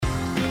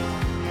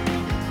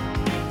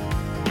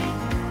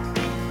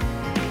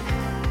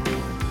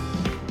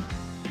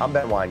I'm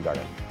Ben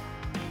Weingarten.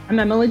 I'm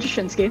Emily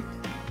Jashinsky.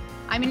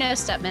 I'm Inez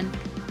Stepman.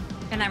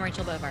 And I'm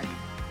Rachel Bovard.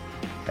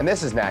 And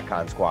this is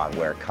NatCon Squad,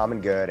 where common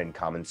good and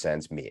common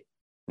sense meet.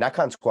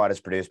 NatCon Squad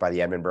is produced by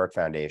the Edmund Burke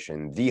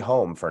Foundation, the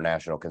home for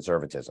national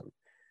conservatism.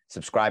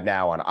 Subscribe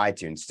now on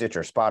iTunes,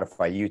 Stitcher,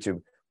 Spotify,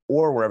 YouTube,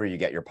 or wherever you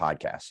get your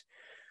podcasts.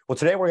 Well,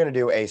 today we're going to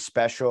do a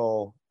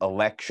special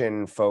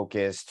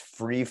election-focused,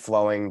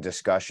 free-flowing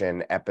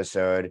discussion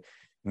episode.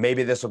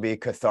 Maybe this will be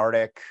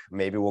cathartic.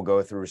 Maybe we'll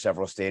go through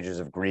several stages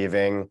of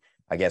grieving.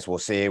 I guess we'll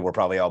see. We're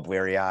probably all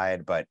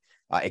bleary-eyed, but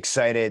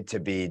excited to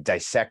be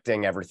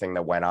dissecting everything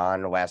that went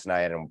on last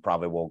night, and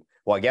probably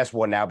I guess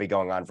will now be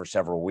going on for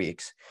several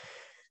weeks.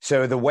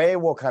 So the way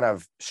we'll kind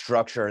of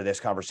structure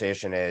this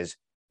conversation is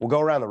we'll go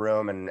around the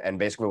room and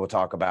basically we'll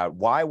talk about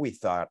why we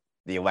thought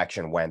the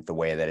election went the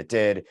way that it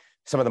did,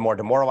 some of the more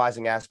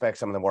demoralizing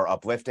aspects, some of the more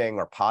uplifting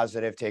or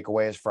positive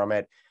takeaways from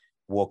it.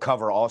 We'll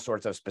cover all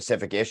sorts of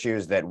specific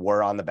issues that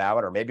were on the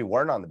ballot or maybe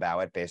weren't on the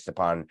ballot based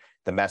upon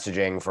the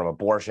messaging from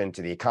abortion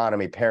to the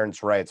economy,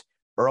 parents' rights,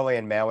 early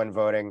and mail-in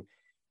voting,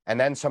 and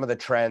then some of the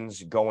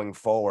trends going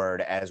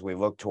forward as we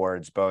look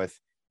towards both,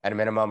 at a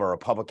minimum, a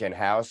Republican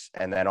House,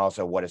 and then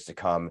also what is to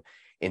come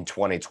in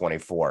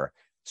 2024.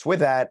 So with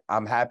that,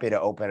 I'm happy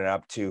to open it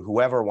up to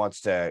whoever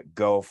wants to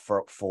go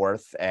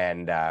forth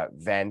and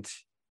vent,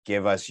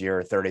 give us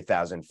your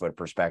 30,000-foot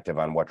perspective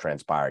on what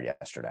transpired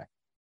yesterday.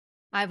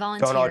 I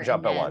volunteer. Don't all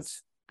jump Inez. at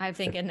once. I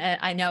think, and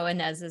I know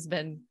Inez it's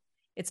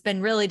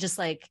been really just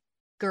like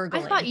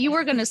gurgling. I thought you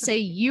were going to say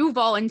you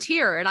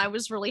volunteer, and I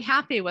was really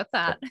happy with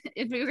that.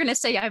 If you were going to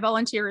say I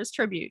volunteer as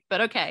tribute,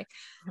 but okay.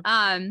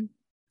 Well,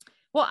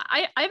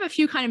 I have a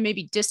few kind of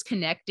maybe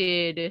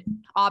disconnected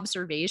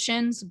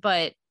observations,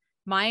 but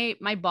my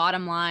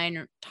bottom line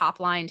or top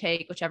line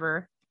take,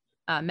 whichever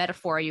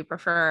metaphor you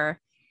prefer,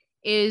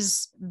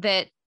 is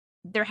that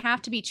there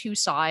have to be two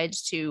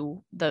sides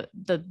to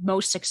the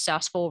most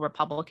successful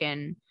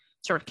Republican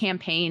sort of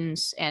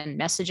campaigns and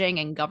messaging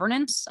and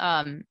governance.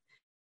 I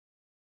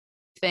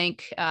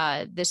think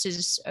this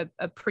is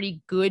a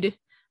pretty good,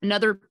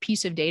 another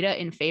piece of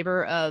data in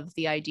favor of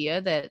the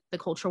idea that the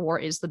culture war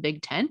is the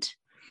big tent.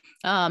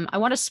 I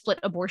want to split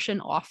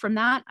abortion off from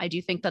that. I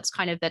do think that's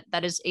kind of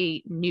that is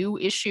a new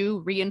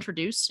issue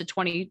reintroduced to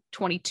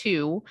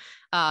 2022,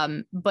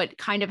 but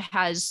kind of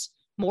has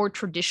more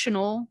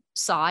traditional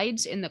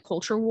sides in the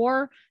culture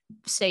war,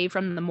 say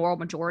from the moral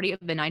majority of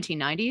the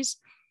 1990s.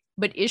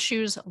 But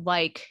issues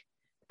like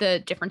the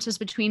differences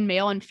between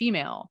male and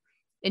female,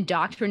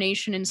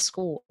 indoctrination in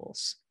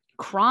schools,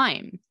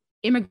 crime,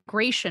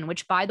 immigration,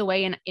 which, by the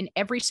way, in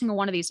every single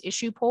one of these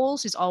issue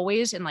polls is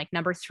always in like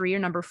number 3 or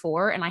number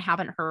 4. And I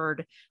haven't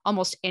heard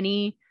almost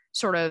any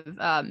sort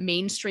of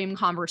mainstream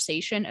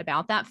conversation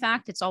about that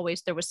fact. It's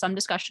always, there was some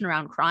discussion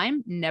around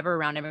crime, never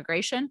around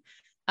immigration.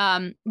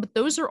 But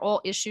those are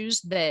all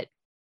issues that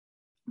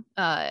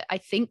I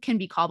think can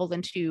be cobbled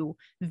into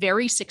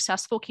very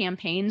successful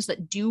campaigns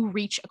that do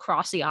reach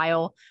across the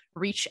aisle,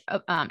 reach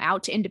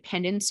out to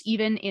independents,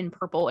 even in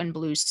purple and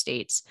blue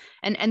states.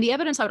 And the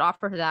evidence I would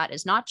offer to that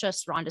is not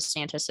just Ron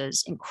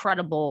DeSantis's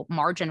incredible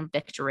margin of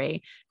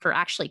victory for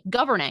actually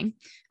governing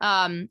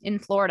in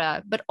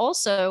Florida, but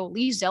also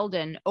Lee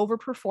Zeldin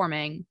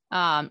overperforming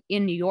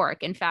in New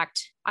York. In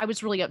fact, I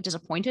was really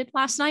disappointed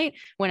last night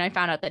when I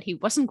found out that he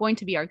wasn't going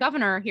to be our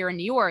governor here in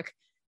New York.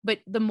 But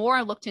the more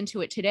I looked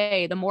into it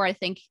today, the more I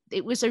think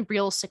it was a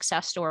real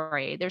success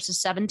story. There's a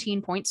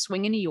 17-point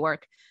swing in New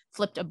York,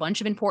 flipped a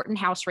bunch of important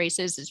House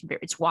races.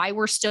 It's why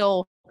we're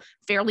still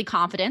fairly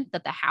confident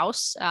that the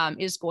House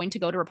is going to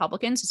go to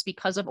Republicans. It's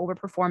because of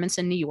overperformance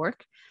in New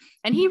York.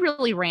 And he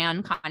really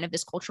ran kind of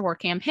this culture war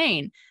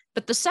campaign.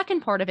 But the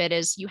second part of it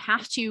is you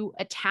have to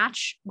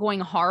attach going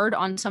hard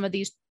on some of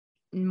these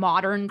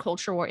modern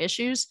culture war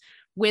issues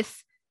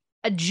with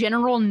a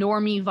general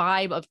normie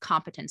vibe of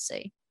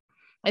competency.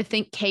 I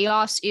think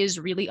chaos is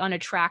really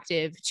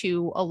unattractive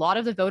to a lot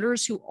of the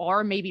voters who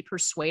are maybe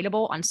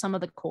persuadable on some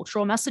of the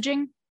cultural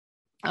messaging,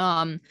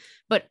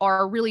 but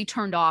are really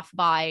turned off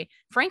by,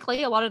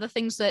 frankly, a lot of the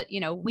things that,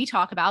 we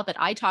talk about, that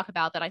I talk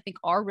about, that I think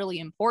are really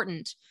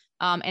important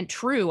and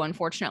true,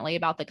 unfortunately,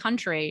 about the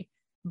country.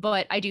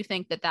 But I do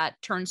think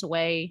that turns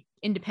away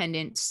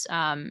independents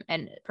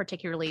and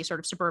particularly sort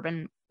of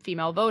suburban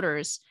female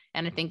voters.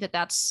 And I think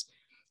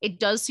it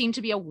does seem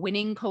to be a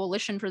winning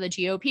coalition for the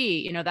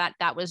GOP.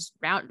 That was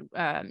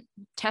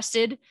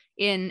tested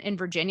in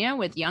Virginia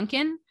with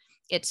Youngkin.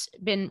 It's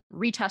been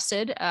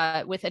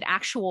retested with an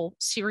actual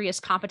serious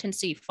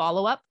competency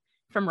follow-up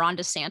from Ron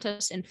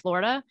DeSantis in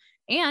Florida.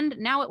 And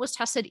now it was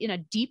tested in a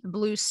deep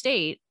blue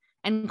state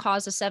and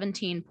caused a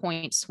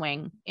 17-point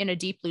swing in a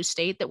deep blue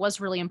state that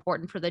was really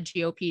important for the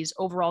GOP's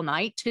overall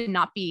night to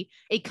not be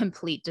a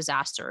complete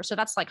disaster. So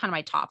that's like kind of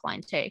my top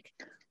line take.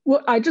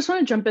 Well, I just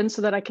want to jump in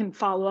so that I can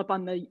follow up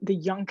on the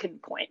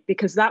Youngkin point,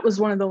 because that was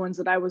one of the ones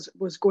that I was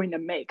going to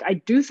make. I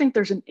do think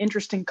there's an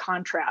interesting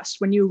contrast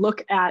when you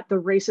look at the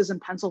races in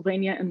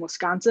Pennsylvania and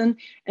Wisconsin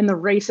and the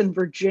race in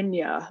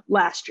Virginia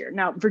last year.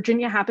 Now,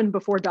 Virginia happened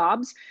before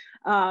Dobbs,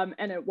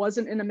 and it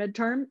wasn't in a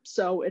midterm,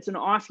 so it's an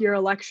off-year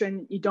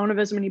election. You don't have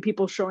as many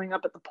people showing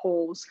up at the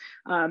polls,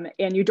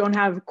 and you don't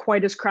have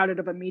quite as crowded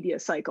of a media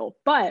cycle.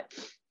 But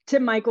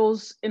Tim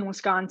Michels in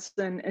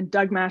Wisconsin and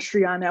Doug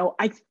Mastriano,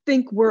 I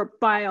think were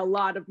by a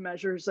lot of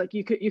measures, like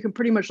you can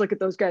pretty much look at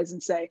those guys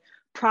and say,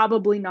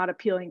 probably not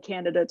appealing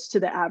candidates to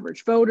the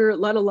average voter,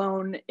 let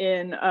alone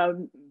in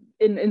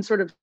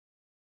sort of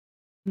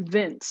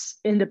convince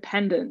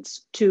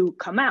independents to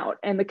come out.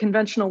 And the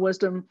conventional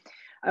wisdom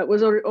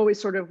was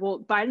always sort of, well,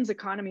 Biden's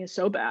economy is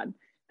so bad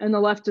and the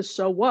left is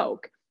so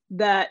woke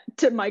that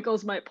Tim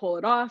Michels might pull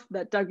it off,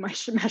 that Doug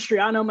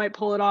Mastriano might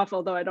pull it off,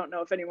 although I don't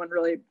know if anyone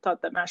really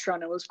thought that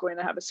Mastriano was going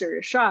to have a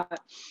serious shot.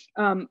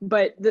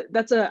 But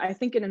that's, I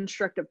think, an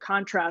instructive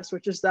contrast,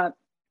 which is that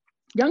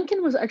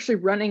Youngkin was actually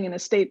running in a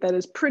state that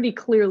is pretty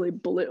clearly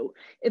blue.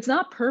 It's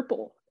not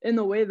purple in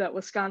the way that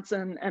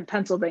Wisconsin and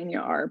Pennsylvania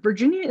are.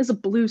 Virginia is a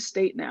blue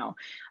state now.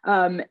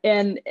 And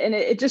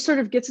it just sort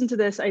of gets into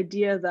this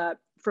idea that,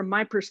 from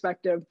my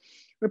perspective,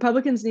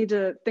 Republicans need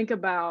to think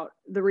about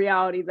the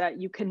reality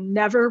that you can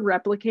never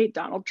replicate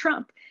Donald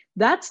Trump.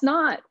 That's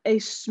not a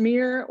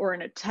smear or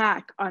an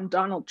attack on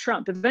Donald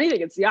Trump. If anything,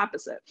 it's the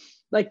opposite.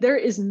 Like, there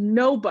is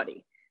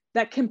nobody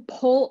that can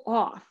pull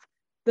off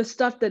the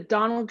stuff that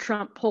Donald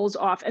Trump pulls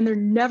off, and there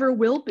never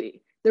will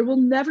be. There will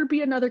never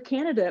be another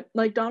candidate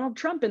like Donald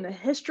Trump in the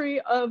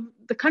history of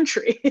the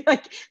country.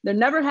 Like, there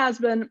never has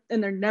been,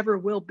 and there never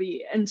will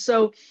be. And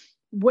so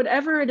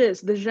whatever it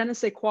is, the je ne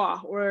sais quoi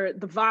or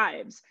the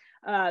vibes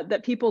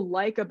that people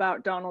like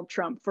about Donald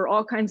Trump for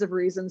all kinds of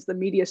reasons the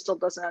media still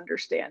doesn't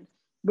understand.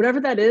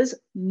 Whatever that is,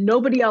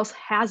 nobody else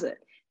has it.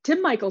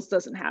 Tim Michels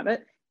doesn't have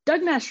it.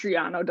 Doug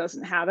Mastriano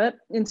doesn't have it.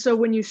 And so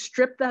when you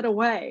strip that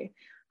away,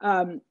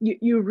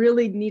 you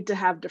really need to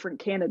have different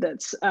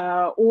candidates,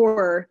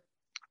 or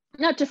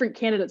not different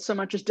candidates so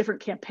much as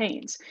different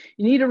campaigns.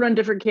 You need to run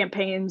different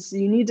campaigns.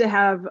 You need to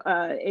have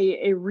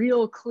a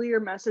real clear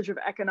message of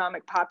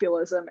economic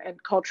populism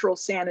and cultural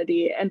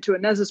sanity. And to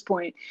Inez's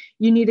point,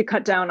 you need to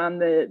cut down on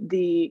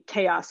the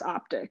chaos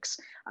optics.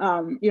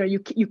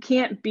 You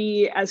can't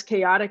be as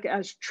chaotic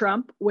as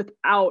Trump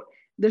without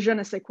the je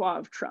ne sais quoi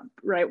of Trump,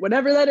 right?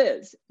 Whatever that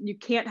is, you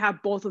can't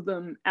have both of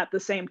them at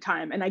the same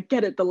time. And I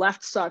get it, the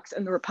left sucks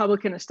and the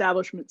Republican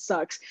establishment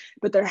sucks,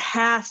 but there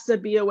has to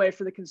be a way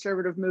for the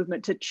conservative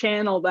movement to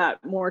channel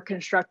that more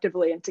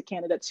constructively into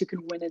candidates who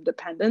can win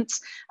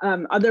independents.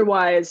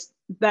 Otherwise,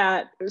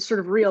 that sort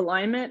of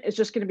realignment is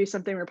just going to be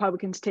something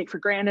Republicans take for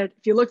granted.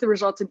 If you look at the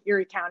results in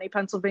Erie County,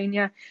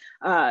 Pennsylvania,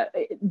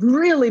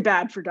 really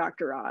bad for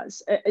Dr.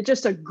 Oz.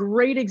 Just a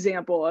great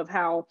example of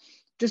how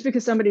just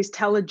because somebody's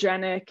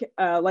telegenic,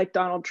 like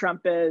Donald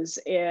Trump is,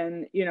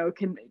 and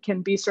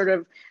can be sort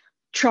of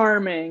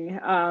charming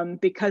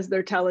because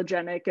they're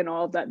telegenic and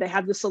all of that, they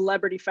have the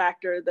celebrity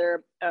factor,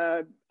 their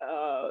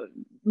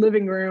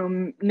living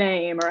room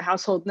name or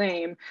household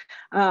name.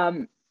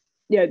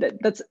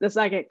 That's not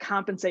going to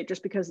compensate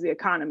just because the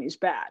economy is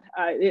bad.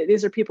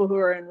 These are people who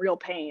are in real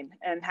pain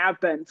and have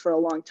been for a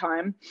long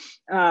time.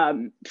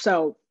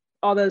 So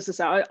all those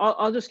aside,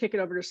 I'll just kick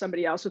it over to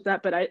somebody else with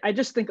that. But I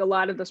just think a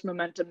lot of this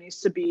momentum needs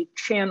to be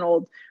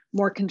channeled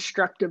more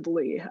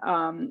constructively.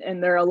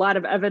 And there are a lot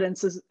of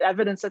evidence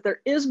that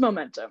there is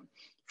momentum.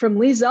 From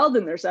Lee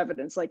Zeldin, there's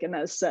evidence, like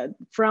Inez said.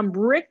 From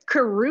Rick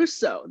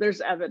Caruso,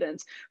 there's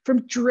evidence. From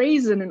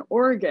Drazen in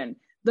Oregon,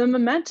 the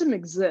momentum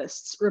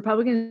exists.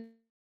 Republicans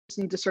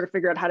need to sort of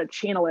figure out how to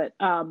channel it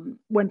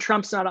when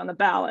Trump's not on the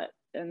ballot.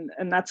 And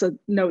that's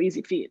no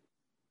easy feat.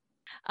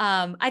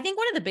 I think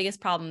one of the biggest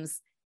problems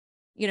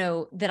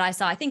that I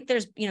saw, I think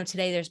there's,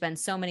 today there's been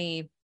so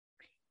many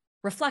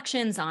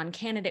reflections on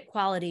candidate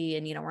quality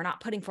and, we're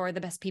not putting forward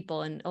the best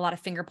people and a lot of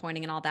finger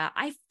pointing and all that.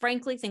 I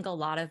frankly think a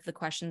lot of the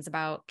questions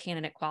about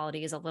candidate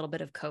quality is a little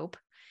bit of cope,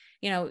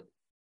 to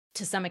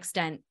some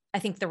extent. I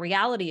think the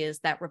reality is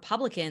that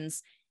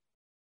Republicans,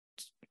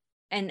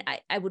 and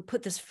I would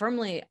put this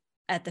firmly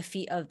at the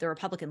feet of the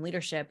Republican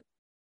leadership,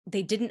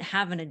 they didn't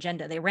have an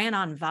agenda. They ran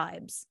on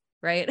vibes,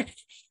 right?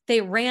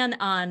 They ran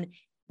on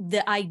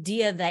the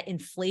idea that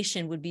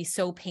inflation would be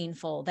so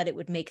painful that it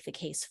would make the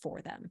case for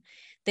them.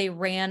 They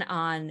ran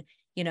on,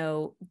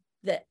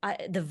 the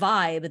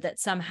vibe that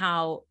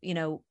somehow,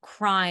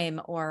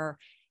 crime or,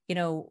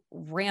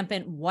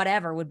 rampant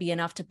whatever would be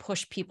enough to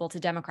push people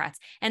to Democrats.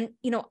 And,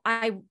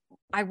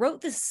 I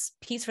wrote this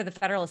piece for the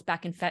Federalist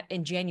back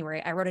in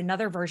January. I wrote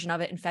another version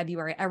of it in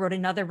February. I wrote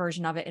another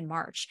version of it in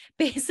March,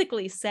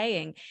 basically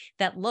saying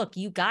that, look,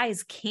 you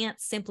guys can't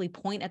simply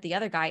point at the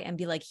other guy and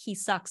be like, he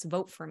sucks,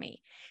 vote for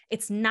me.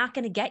 It's not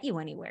going to get you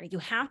anywhere. You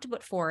have to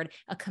put forward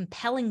a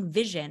compelling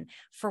vision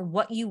for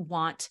what you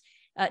want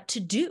to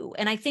do.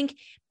 And I think,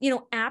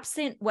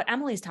 absent what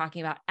Emily's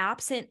talking about,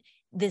 absent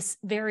this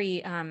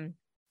very,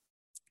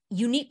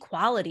 unique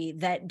quality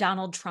that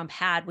Donald Trump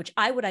had, which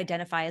I would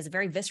identify as a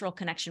very visceral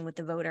connection with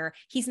the voter.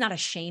 He's not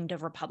ashamed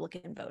of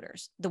Republican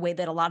voters the way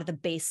that a lot of the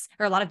base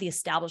or a lot of the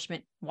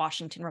establishment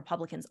Washington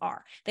Republicans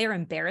are. They are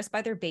embarrassed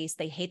by their base.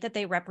 They hate that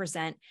they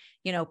represent,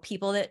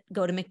 people that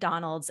go to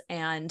McDonald's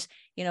and,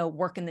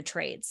 work in the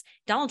trades.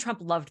 Donald Trump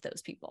loved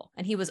those people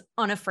and he was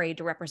unafraid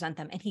to represent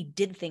them, and he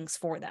did things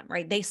for them,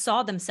 right? They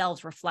saw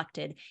themselves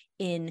reflected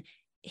in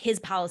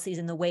his policies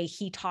and the way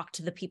he talked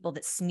to the people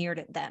that sneered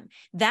at them.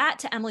 That,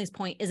 to Emily's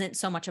point, isn't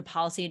so much a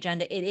policy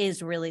agenda. It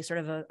is really sort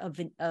of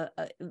a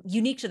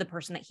unique to the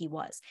person that he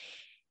was.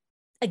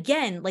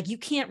 Again, like, you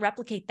can't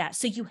replicate that.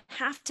 So you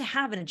have to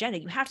have an agenda.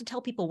 You have to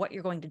tell people what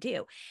you're going to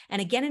do. And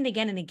again and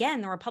again and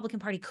again, the Republican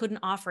Party couldn't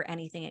offer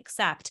anything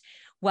except,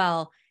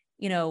 well,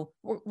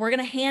 we're going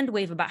to hand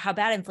wave about how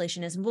bad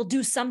inflation is and we'll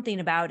do something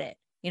about it.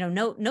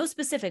 No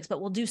specifics, but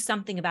we'll do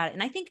something about it.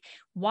 And I think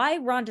why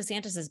Ron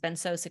DeSantis has been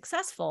so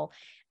successful,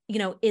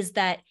 is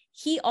that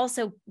he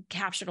also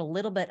captured a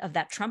little bit of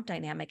that Trump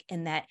dynamic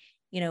in that,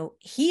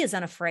 he is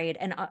unafraid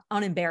and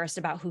unembarrassed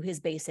about who his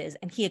base is.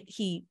 And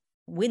he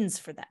wins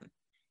for them,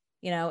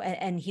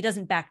 and he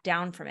doesn't back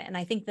down from it. And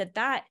I think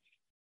that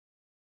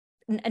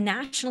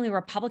nationally,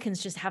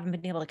 Republicans just haven't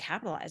been able to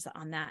capitalize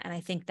on that. And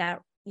I think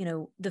that,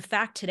 the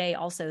fact today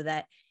also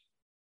that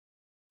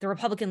the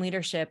Republican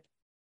leadership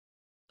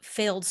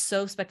failed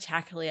so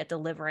spectacularly at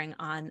delivering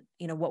on,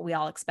 what we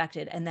all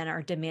expected, and then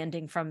are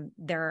demanding from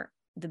their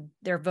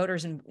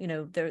voters and,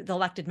 the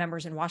elected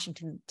members in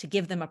Washington to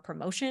give them a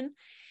promotion,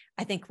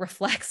 I think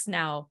reflects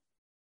now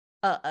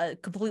a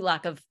complete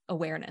lack of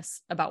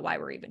awareness about why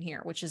we're even here,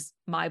 which is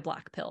my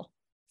black pill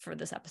for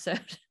this episode.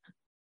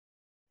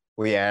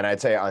 Well, yeah, and I'd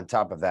say on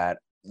top of that,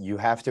 one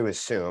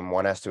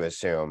has to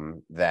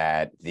assume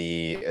that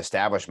the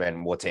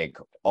establishment will take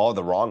all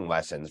the wrong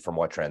lessons from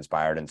what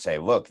transpired and say,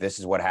 look, this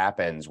is what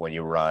happens when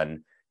you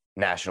run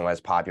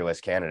nationalist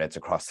populist candidates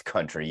across the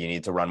country. You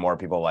need to run more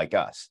people like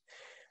us.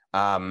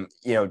 Kind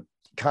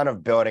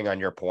of building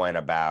on your point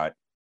about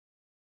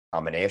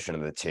combination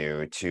of the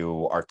two,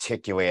 to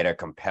articulate a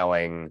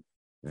compelling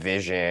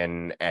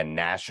vision and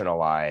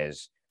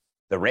nationalize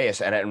the race.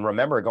 And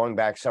remember, going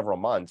back several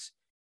months,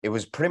 it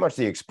was pretty much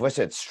the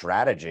explicit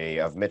strategy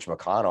of Mitch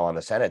McConnell on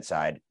the Senate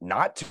side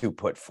not to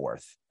put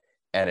forth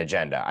an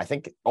agenda. I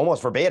think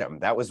almost verbatim,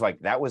 that was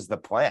the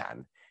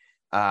plan.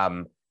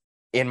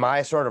 In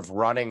my sort of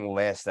running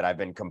list that I've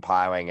been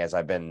compiling as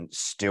I've been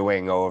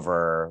stewing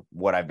over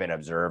what I've been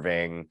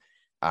observing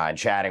and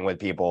chatting with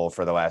people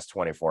for the last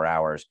 24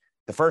 hours,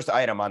 the first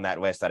item on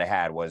that list that I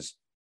had was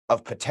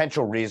of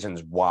potential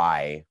reasons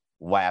why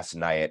last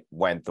night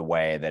went the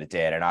way that it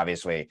did. And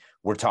obviously,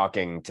 we're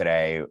talking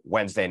today,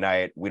 Wednesday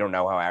night. We don't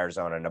know how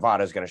Arizona and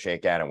Nevada is going to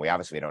shake out, and we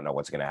obviously don't know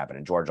what's going to happen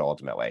in Georgia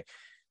ultimately.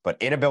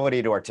 But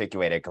inability to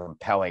articulate a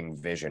compelling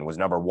vision was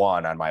number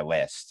one on my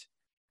list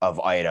of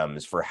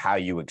items for how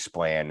you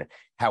explain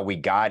how we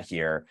got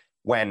here,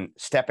 when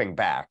stepping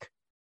back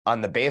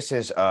on the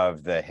basis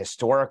of the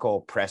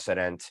historical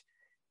precedent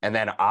and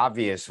then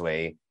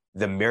obviously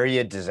the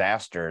myriad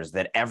disasters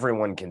that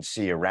everyone can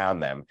see around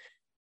them.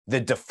 The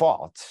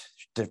default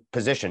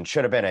position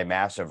should have been a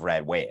massive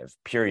red wave,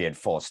 period,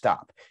 full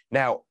stop.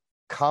 Now,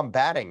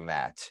 combating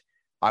that,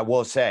 I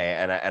will say,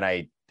 and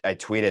I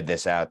tweeted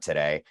this out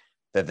today,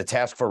 that the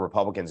task for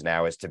Republicans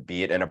now is to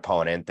beat an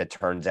opponent that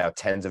turns out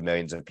tens of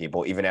millions of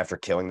people, even after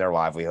killing their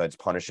livelihoods,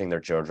 punishing their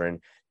children,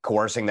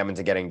 coercing them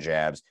into getting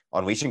jabs,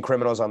 unleashing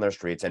criminals on their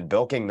streets, and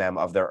bilking them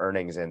of their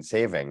earnings and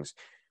savings.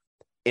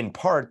 In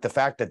part, the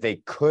fact that they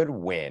could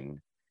win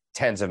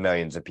tens of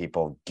millions of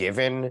people,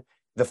 given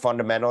the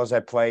fundamentals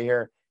at play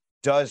here,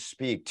 does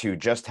speak to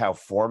just how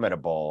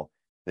formidable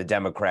the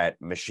Democrat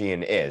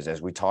machine is,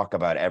 as we talk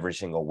about every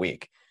single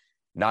week.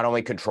 Not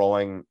only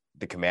controlling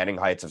the commanding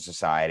heights of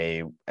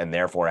society and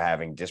therefore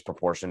having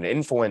disproportionate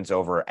influence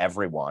over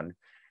everyone,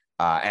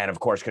 and of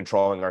course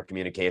controlling our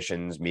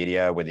communications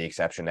media, with the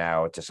exception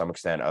now to some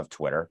extent of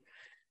Twitter,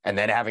 and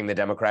then having the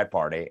Democrat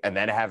Party, and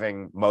then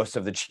having most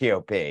of the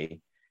GOP.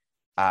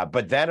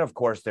 But then, of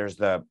course, there's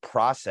the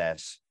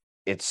process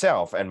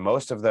itself, and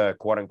most of the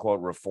quote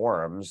unquote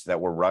reforms that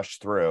were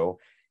rushed through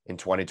in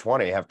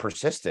 2020 have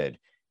persisted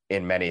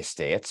in many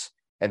states,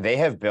 and they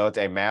have built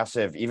a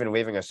massive, even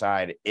leaving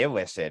aside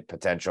illicit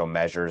potential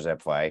measures at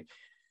play,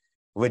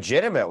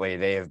 legitimately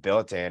they have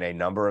built in a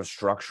number of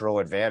structural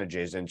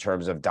advantages in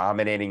terms of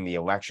dominating the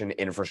election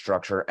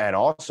infrastructure and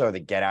also the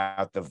get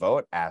out the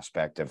vote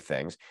aspect of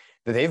things,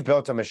 that they've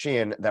built a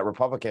machine that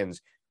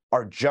Republicans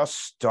are just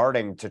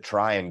starting to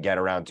try and get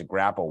around to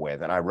grapple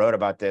with. And I wrote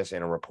about this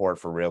in a report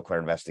for Real Clear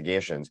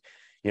Investigations.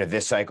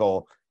 This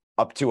cycle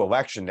up to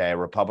Election Day,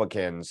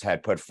 Republicans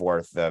had put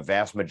forth the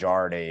vast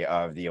majority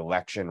of the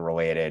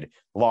election-related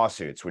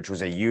lawsuits, which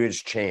was a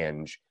huge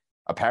change,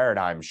 a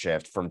paradigm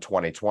shift from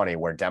 2020,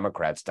 where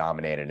Democrats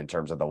dominated in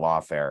terms of the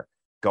lawfare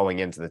going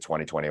into the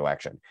 2020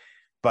 election.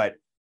 But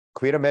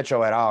Cleta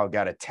Mitchell et al.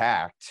 Got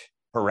attacked,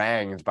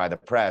 harangued by the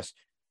press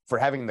for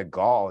having the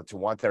gall to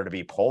want there to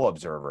be poll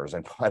observers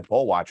and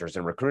poll watchers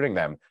and recruiting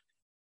them.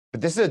 But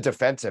this is a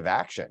defensive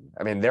action.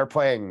 I mean, they're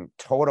playing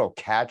total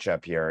catch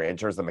up here in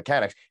terms of the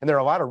mechanics. And there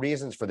are a lot of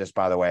reasons for this,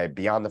 by the way,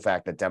 beyond the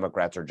fact that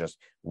Democrats are just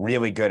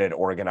really good at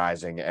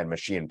organizing and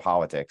machine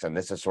politics. And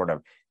this is sort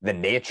of the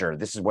nature.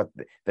 This is what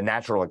the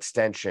natural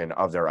extension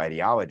of their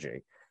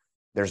ideology.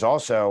 There's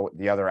also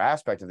the other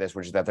aspect of this,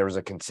 which is that there was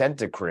a consent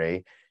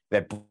decree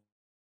that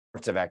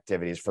of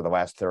activities for the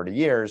last 30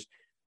 years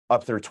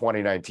up through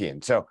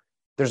 2019. So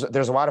there's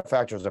a lot of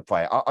factors at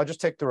play. I'll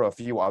just take through a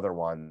few other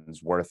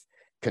ones worth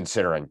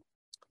considering.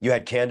 You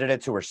had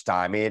candidates who were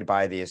stymied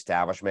by the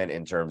establishment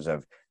in terms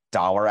of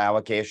dollar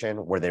allocation,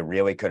 where they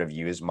really could have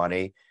used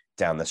money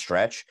down the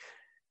stretch.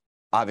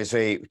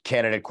 Obviously,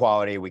 candidate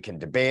quality, we can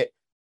debate.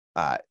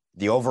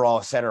 The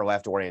overall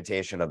center-left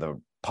orientation of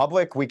the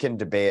public, we can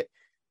debate.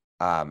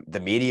 The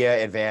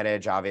media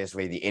advantage,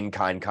 obviously, the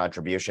in-kind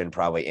contribution,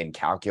 probably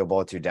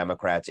incalculable to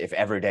Democrats. If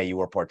every day you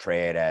were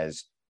portrayed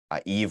as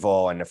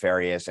evil and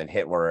nefarious and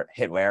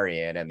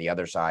Hitlerian, and the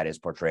other side is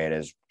portrayed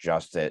as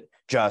just,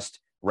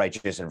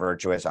 righteous, and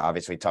virtuous,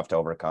 obviously tough to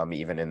overcome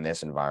even in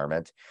this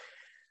environment.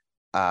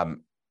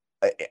 On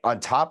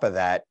top of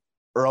that,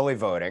 early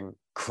voting,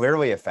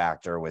 clearly a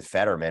factor with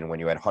Fetterman when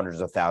you had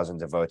hundreds of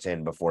thousands of votes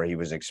in before he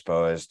was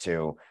exposed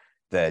to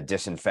the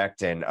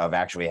disinfectant of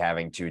actually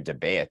having to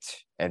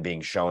debate and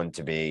being shown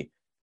to be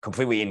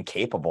completely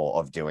incapable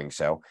of doing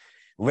so.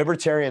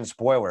 Libertarian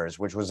spoilers,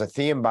 which was a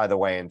theme, by the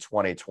way, in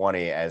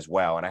 2020 as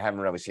well. And I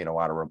haven't really seen a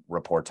lot of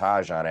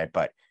reportage on it,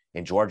 but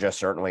in Georgia,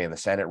 certainly in the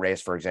Senate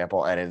race, for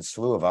example, and in a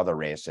slew of other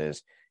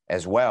races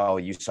as well,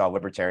 you saw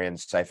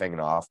libertarians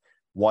siphoning off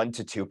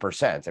 1% to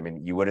 2%. I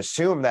mean, you would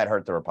assume that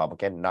hurt the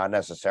Republican, not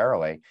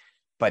necessarily,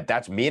 but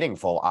that's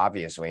meaningful,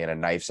 obviously, in a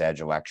knife's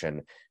edge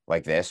election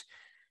like this.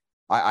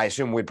 I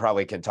assume we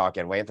probably can talk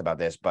in length about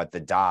this, but the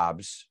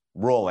Dobbs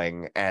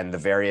ruling and the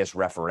various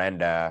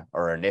referenda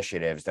or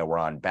initiatives that were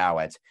on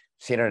ballots,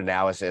 seen an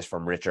analysis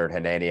from Richard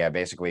Hanania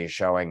basically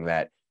showing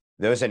that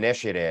those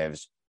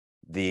initiatives,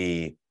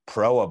 the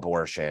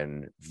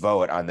pro-abortion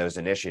vote on those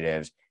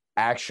initiatives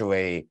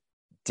actually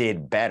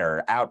did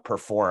better,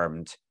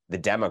 outperformed the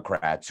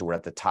Democrats who were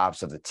at the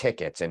tops of the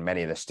tickets in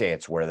many of the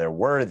states where there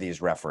were these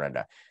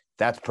referenda.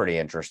 That's pretty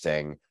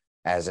interesting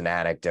as an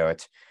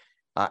anecdote.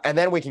 And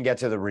then we can get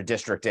to the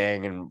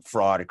redistricting and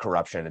fraud,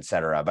 corruption, et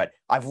cetera. But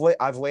I've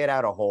laid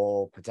out a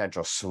whole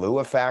potential slew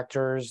of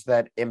factors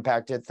that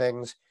impacted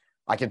things.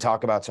 I can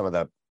talk about some of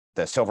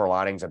the silver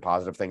linings and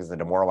positive things, the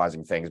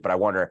demoralizing things, but I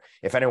wonder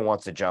if anyone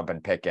wants to jump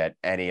and pick at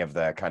any of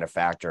the kind of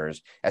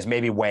factors as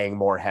maybe weighing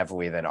more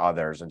heavily than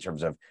others in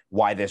terms of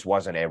why this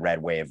wasn't a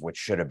red wave, which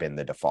should have been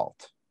the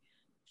default.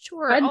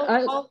 Sure.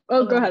 Go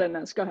ahead,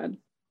 Inez. Go ahead.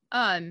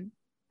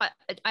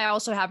 I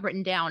also have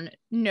written down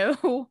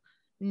no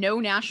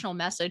national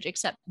message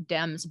except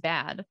Dems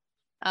bad.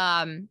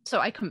 So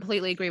I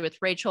completely agree with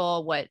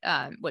Rachel, what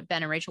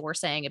Ben and Rachel were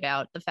saying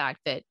about the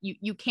fact that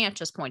you can't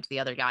just point to the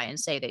other guy and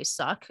say they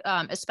suck,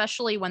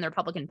 especially when the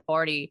Republican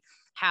Party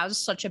has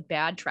such a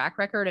bad track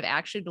record of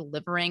actually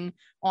delivering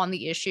on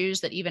the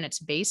issues that even its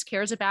base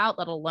cares about,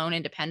 let alone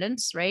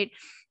independence, right?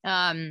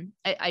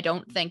 I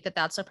don't think that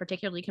that's a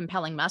particularly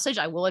compelling message.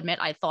 I will admit,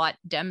 I thought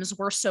Dems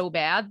were so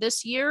bad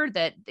this year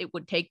that it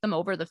would take them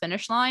over the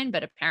finish line,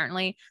 but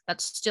apparently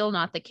that's still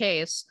not the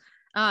case.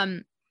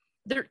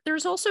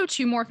 There's also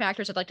two more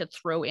factors I'd like to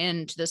throw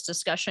into this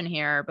discussion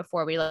here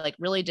before we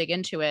really dig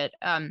into it.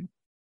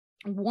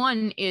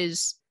 One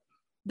is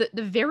the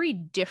very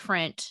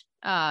different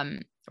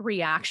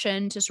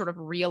reaction to sort of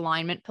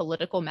realignment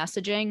political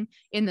messaging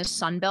in the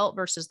Sun Belt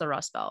versus the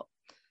Rust Belt.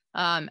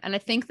 And I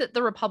think that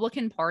the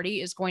Republican Party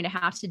is going to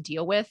have to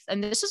deal with,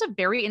 and this is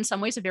in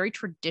some ways, a very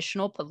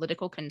traditional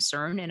political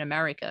concern in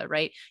America,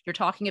 right? You're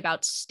talking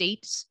about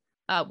states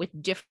with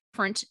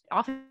different,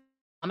 often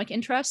economic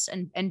interests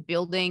and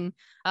building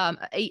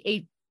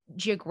a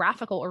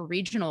geographical or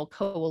regional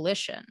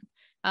coalition.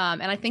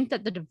 And I think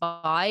that the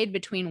divide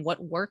between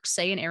what works,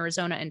 say, in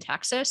Arizona and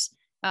Texas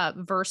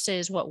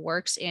versus what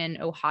works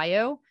in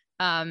Ohio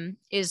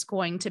is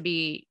going to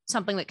be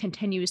something that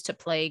continues to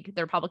plague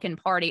the Republican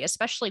Party,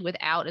 especially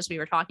without, as we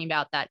were talking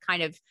about, that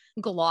kind of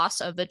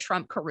gloss of the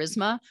Trump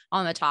charisma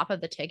on the top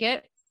of the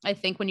ticket. I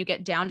think when you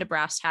get down to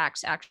brass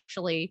tacks,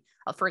 actually,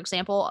 for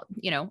example,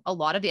 a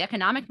lot of the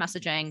economic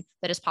messaging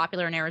that is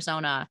popular in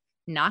Arizona,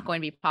 not going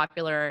to be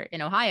popular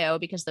in Ohio,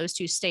 because those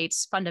two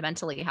states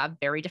fundamentally have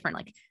very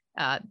different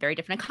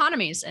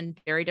economies and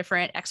very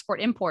different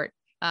export-import,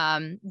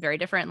 very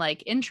different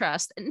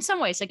interest. In some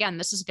ways, again,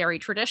 this is very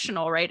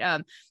traditional, right?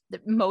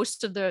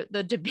 Most of the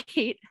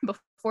debate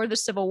before the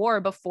Civil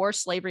War, before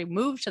slavery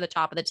moved to the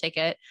top of the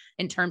ticket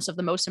in terms of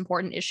the most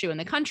important issue in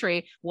the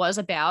country, was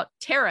about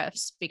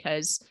tariffs,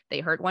 because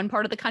they hurt one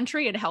part of the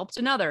country and helped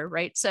another,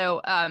 right?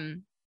 So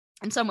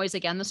in some ways,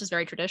 again, this is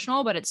very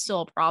traditional, but it's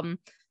still a problem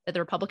that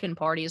the Republican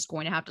Party is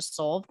going to have to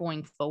solve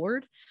going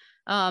forward.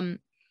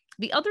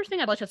 The other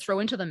thing I'd like to throw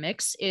into the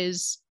mix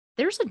is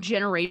there's a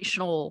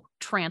generational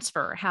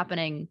transfer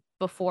happening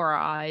before our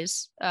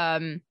eyes.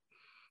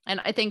 And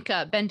I think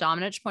Ben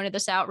Domenech pointed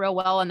this out real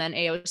well, and then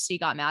AOC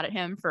got mad at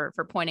him for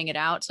pointing it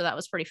out. So that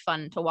was pretty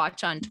fun to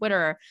watch on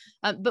Twitter.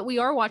 But we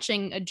are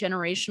watching a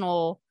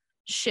generational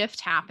shift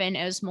happen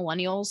as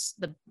millennials,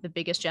 the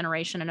biggest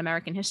generation in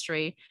American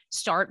history,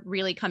 start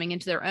really coming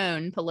into their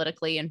own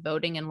politically and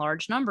voting in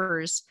large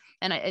numbers.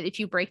 And if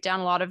you break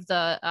down a lot of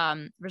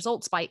the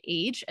results by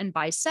age and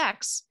by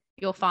sex,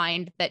 you'll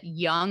find that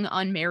young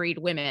unmarried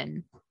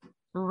women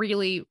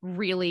really,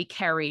 really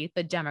carry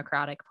the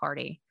Democratic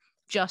Party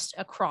just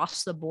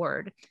across the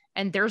board.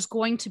 And there's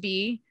going to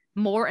be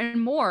more and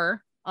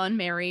more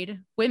unmarried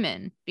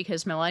women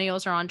because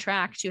millennials are on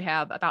track to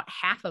have about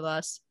half of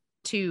us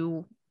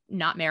to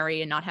not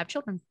marry and not have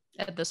children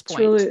at this point.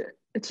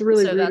 It's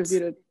really rude of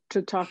you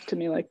to talk to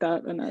me like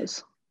that,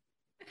 Inez.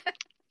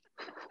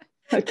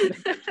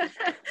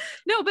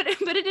 No, but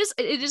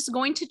it is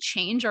going to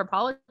change our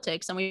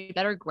politics, and we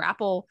better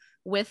grapple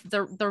with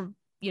the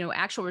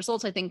actual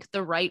results. I think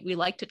the right, we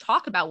like to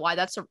talk about why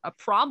that's a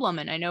problem.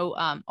 And I know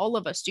all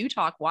of us do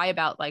talk why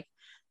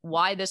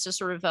this is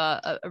sort of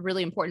a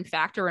really important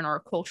factor in our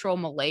cultural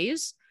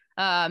malaise.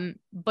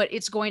 But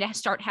it's going to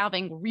start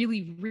having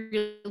really,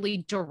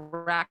 really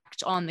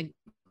direct on the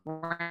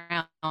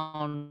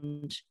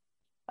ground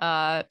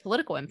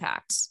political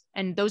impacts.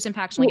 And those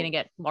impacts are only going to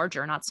get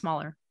larger, not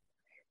smaller.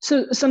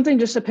 So something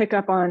just to pick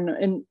up on,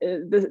 and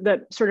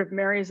that sort of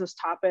marries this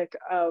topic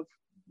of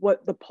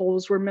what the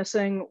polls were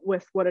missing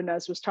with what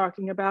Inez was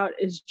talking about,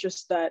 is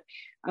just that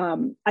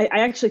I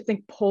actually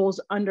think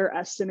polls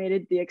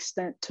underestimated the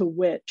extent to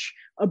which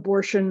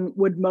abortion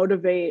would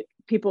motivate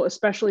people,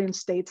 especially in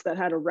states that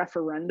had a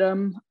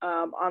referendum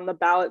on the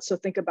ballot. So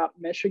think about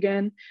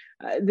Michigan,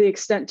 the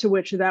extent to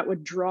which that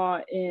would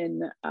draw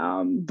in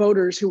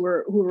voters who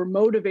were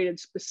motivated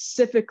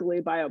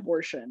specifically by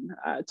abortion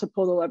to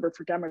pull the lever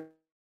for Democrats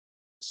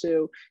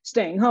to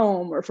staying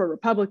home or for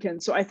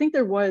Republicans. So I think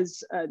there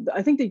was,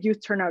 I think the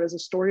youth turnout is a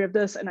story of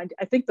this. And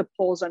I think the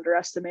polls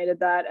underestimated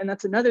that. And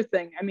that's another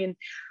thing. I mean,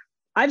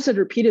 I've said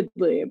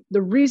repeatedly,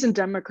 the reason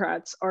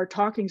Democrats are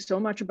talking so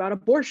much about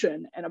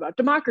abortion and about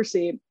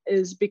democracy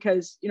is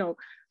because,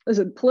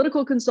 listen,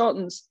 political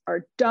consultants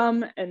are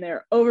dumb and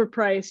they're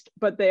overpriced,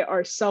 but they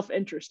are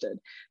self-interested.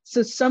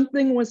 So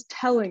something was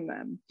telling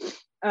them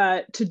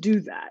to do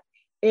that.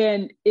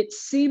 And it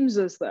seems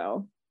as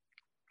though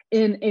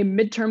in a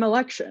midterm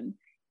election,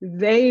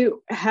 they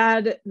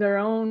had their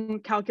own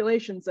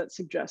calculations that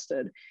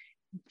suggested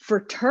for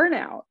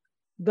turnout,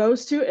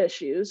 those two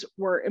issues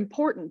were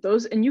important.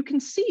 And you can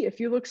see,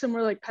 if you look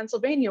somewhere like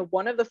Pennsylvania,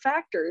 one of the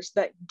factors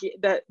that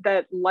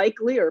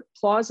likely or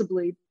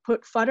plausibly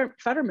put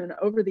Fetterman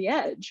over the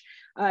edge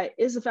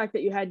is the fact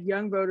that you had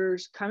young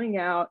voters coming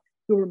out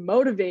who were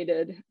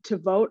motivated to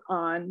vote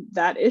on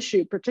that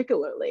issue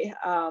particularly.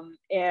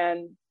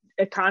 And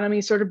economy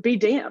sort of be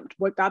damned.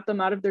 What got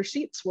them out of their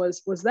seats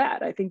was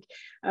that. I think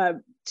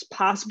it's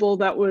possible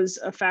that was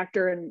a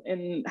factor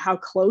in how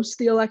close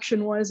the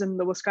election was in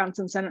the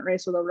Wisconsin Senate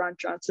race, although Ron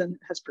Johnson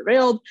has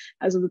prevailed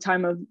as of the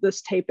time of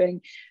this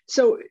taping.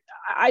 So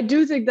I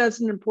do think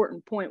that's an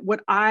important point.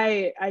 What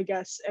I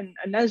guess, and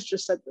Inez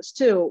just said this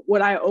too,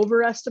 what I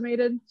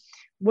overestimated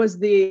was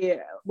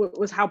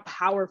how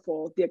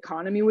powerful the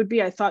economy would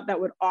be. I thought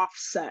that would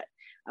offset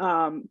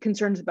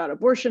concerns about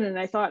abortion. And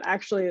I thought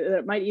actually that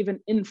it might even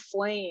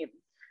inflame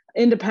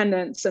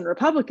independents and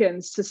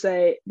Republicans to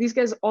say, these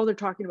guys, all they're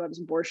talking about is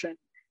abortion.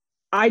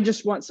 I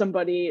just want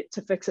somebody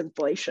to fix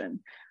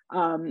inflation.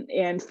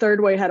 And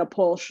Third Way had a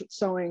poll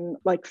showing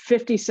like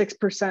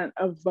 56%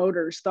 of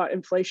voters thought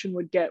inflation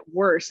would get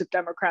worse if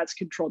Democrats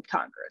controlled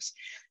Congress.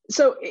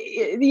 So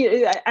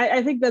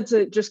I think that's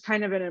just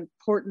kind of an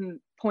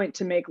important point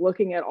to make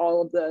looking at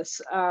all of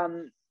this.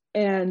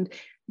 And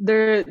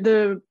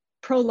the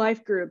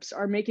pro-life groups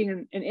are making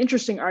an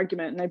interesting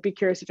argument, and I'd be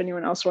curious if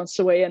anyone else wants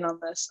to weigh in on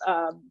this.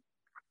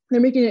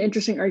 They're making an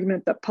interesting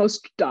argument that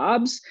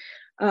post-Dobbs,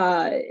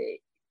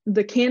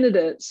 the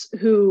candidates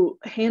who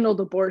handled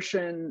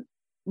abortion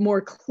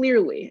more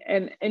clearly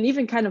and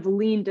even kind of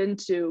leaned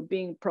into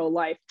being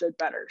pro-life did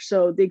better.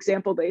 So the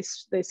example they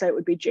cite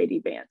would be J.D.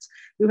 Vance,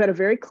 who had a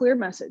very clear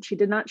message. He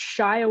did not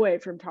shy away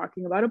from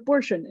talking about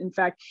abortion. In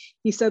fact,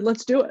 he said,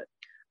 let's do it.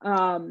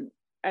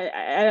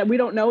 We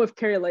don't know if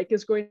Kari Lake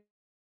is going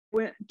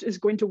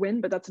to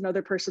win, but that's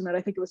another person that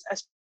I think it was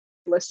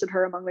listed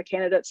her among the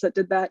candidates that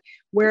did that.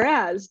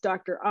 Whereas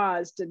Dr.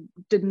 Oz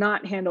did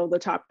not handle the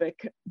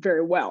topic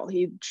very well.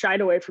 He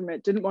shied away from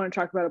it, didn't want to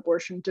talk about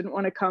abortion, didn't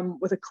want to come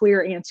with a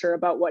clear answer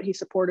about what he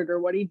supported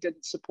or what he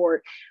didn't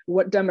support,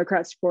 what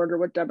Democrats support or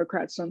what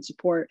Democrats don't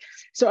support.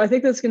 So I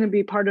think that's going to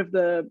be part of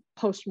the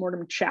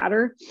postmortem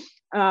chatter.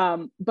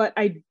 But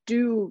I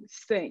do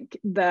think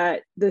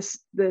that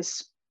the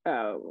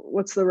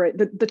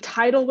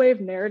tidal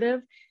wave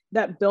narrative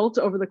that built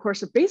over the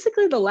course of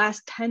basically the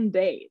last 10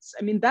 days.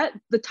 I mean, that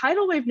the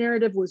tidal wave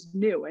narrative was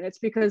new, and it's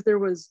because there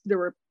was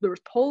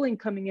polling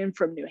coming in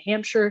from New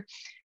Hampshire,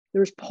 there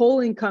was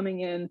polling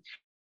coming in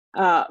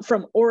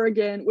from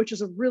Oregon, which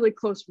is a really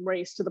close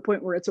race to the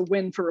point where it's a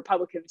win for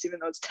Republicans, even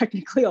though it's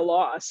technically a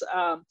loss.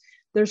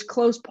 There's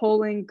close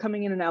polling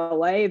coming in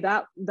LA.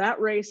 That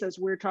race, as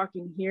we're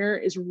talking here,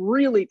 is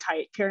really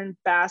tight. Karen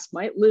Bass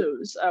might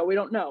lose. We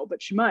don't know,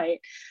 but she might.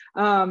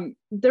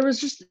 There was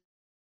just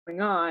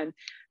going on.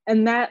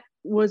 And that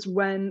was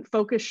when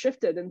focus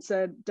shifted and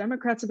said,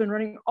 Democrats have been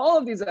running all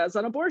of these ads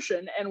on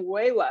abortion and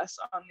way less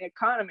on the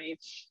economy.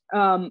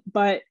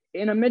 But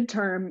in a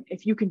midterm,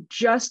 if you could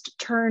just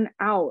turn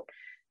out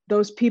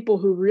those people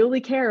who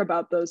really care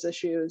about those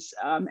issues,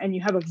 and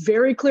you have a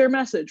very clear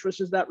message, which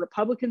is that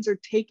Republicans are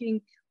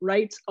taking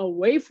rights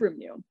away from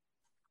you,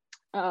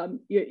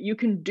 you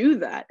can do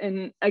that.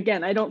 And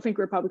again, I don't think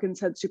Republicans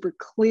had super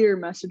clear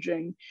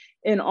messaging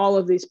in all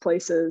of these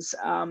places.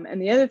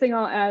 And the other thing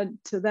I'll add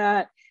to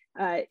that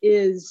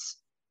is,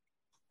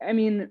 I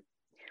mean,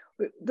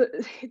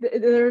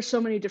 there are so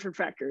many different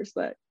factors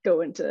that go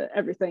into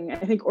everything. I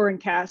think Orrin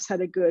Cass had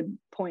a good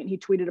point. He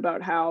tweeted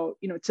about how,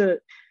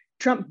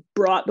 Trump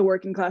brought the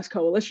working class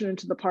coalition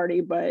into the party,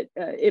 but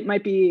it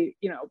might be,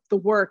 the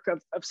work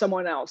of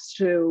someone else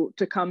to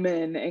come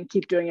in and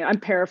keep doing it. I'm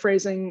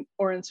paraphrasing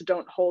Orrin, so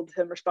don't hold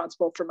him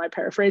responsible for my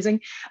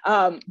paraphrasing.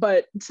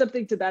 But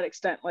something to that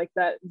extent, like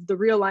that, the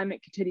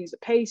realignment continues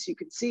apace. You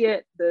can see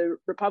it. The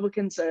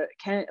Republicans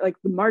the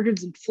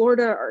margins in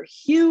Florida are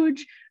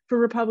huge for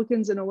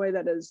Republicans in a way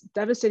that is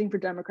devastating for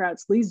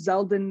Democrats. Lee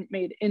Zeldin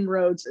made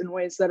inroads in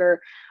ways that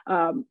are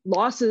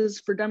losses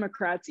for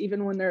Democrats,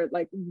 even when they're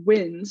like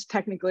wins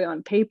technically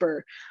on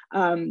paper.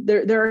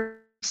 There are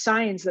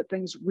signs that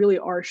things really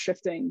are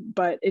shifting,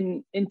 but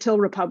until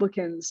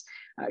Republicans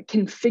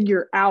can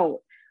figure out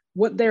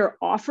what they're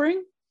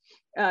offering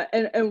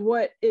and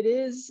what it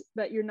is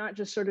that you're not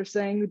just sort of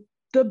saying,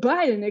 the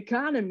Biden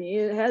economy,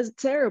 it has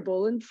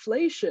terrible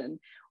inflation.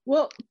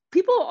 Well,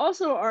 people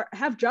also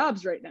have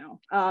jobs right now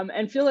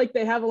and feel like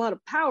they have a lot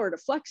of power to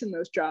flex in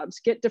those jobs,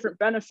 get different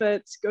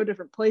benefits, go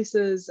different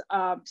places.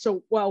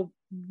 So while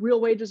real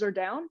wages are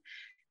down,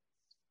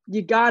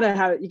 you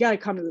gotta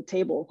come to the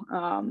table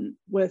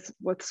with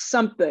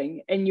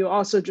something. And you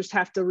also just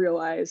have to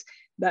realize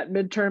that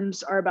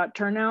midterms are about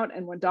turnout.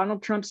 And when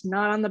Donald Trump's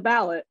not on the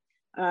ballot,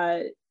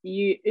 by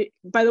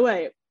the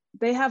way,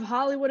 they have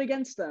Hollywood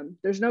against them.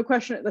 There's no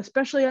question,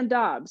 especially on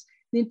Dobbs.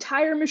 The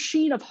entire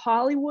machine of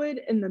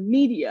Hollywood and the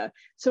media.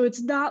 So it's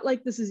not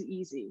like this is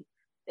easy.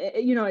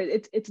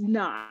 It's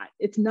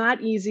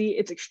not easy.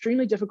 It's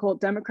extremely difficult.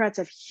 Democrats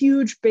have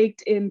huge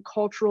baked in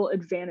cultural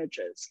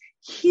advantages,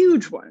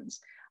 huge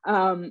ones.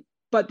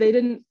 But they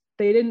didn't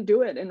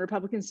do it. And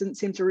Republicans didn't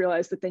seem to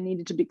realize that they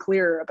needed to be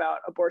clear about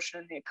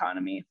abortion and the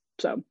economy.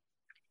 So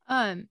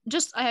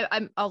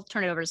I'll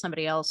turn it over to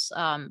somebody else.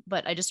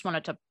 But I just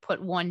wanted to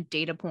put one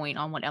data point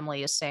on what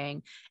Emily is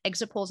saying.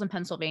 Exit polls in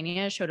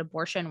Pennsylvania showed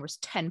abortion was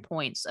 10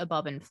 points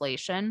above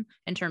inflation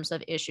in terms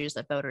of issues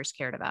that voters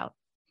cared about.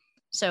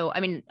 So, I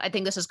mean, I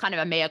think this is kind of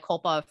a mea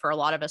culpa for a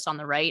lot of us on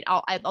the right.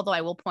 Although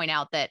I will point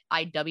out that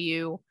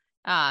IW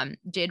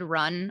did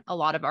run a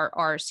lot of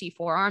our C4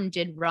 arm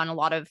did run a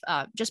lot of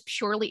just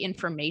purely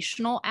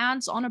informational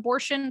ads on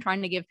abortion,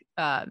 trying to give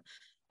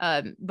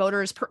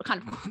voters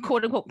kind of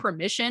quote unquote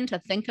permission to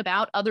think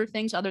about other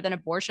things other than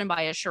abortion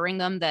by assuring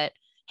them that,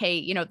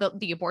 hey,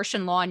 the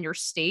abortion law in your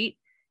state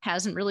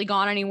hasn't really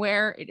gone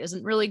anywhere. It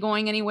isn't really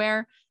going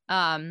anywhere.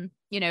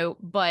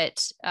 But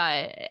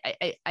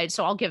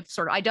so I'll give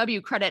sort of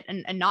IW credit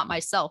and not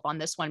myself on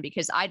this one,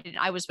 because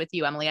I was with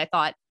you, Emily. I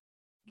thought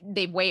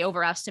they way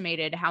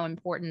overestimated how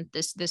important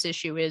this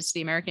issue is to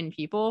the American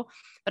people.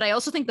 But I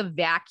also think the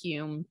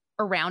vacuum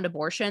around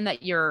abortion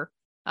that you're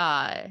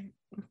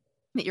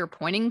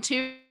pointing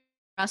to,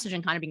 message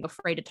and kind of being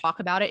afraid to talk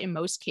about it in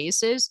most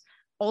cases,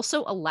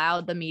 also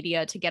allowed the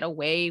media to get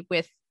away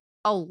with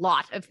a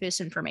lot of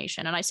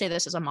misinformation. And I say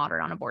this as a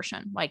moderate on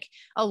abortion, like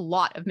a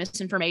lot of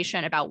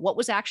misinformation about what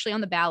was actually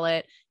on the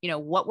ballot,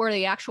 what were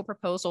the actual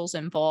proposals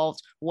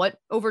involved, what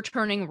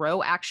overturning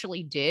Roe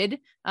actually did.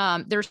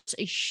 There's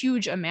a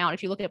huge amount,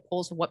 if you look at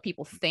polls of what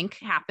people think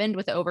happened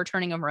with the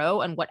overturning of Roe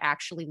and what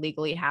actually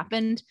legally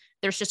happened,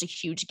 there's just a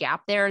huge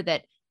gap there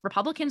that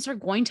Republicans are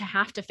going to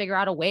have to figure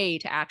out a way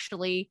to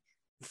actually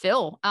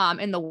fill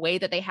in the way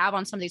that they have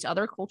on some of these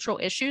other cultural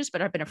issues,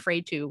 but have been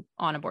afraid to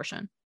on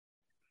abortion.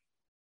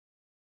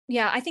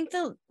 Yeah, I think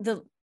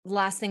the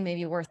last thing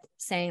maybe worth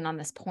saying on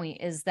this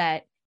point is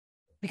that,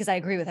 because I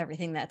agree with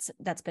everything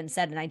that's been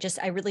said, and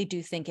I really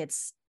do think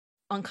it's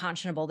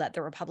unconscionable that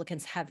the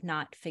Republicans have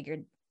not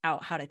figured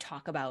out how to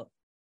talk about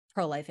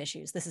pro-life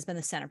issues. This has been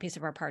the centerpiece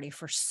of our party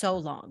for so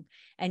long,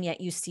 and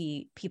yet you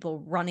see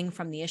people running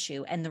from the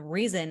issue. And the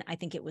reason I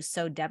think it was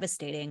so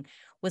devastating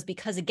was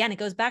because, again, it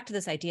goes back to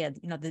this idea,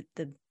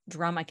 the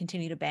drum I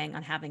continue to bang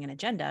on having an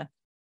agenda.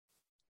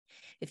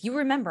 If you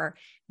remember,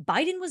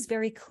 Biden was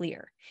very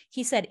clear.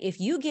 He said, if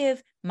you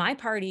give my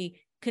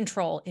party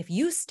control, if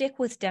you stick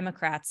with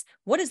Democrats,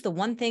 what is the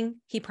one thing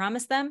he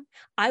promised them?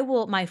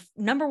 My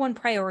number one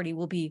priority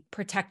will be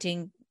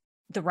protecting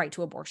the right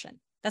to abortion.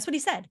 That's what he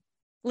said.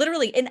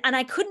 Literally. And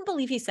I couldn't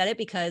believe he said it,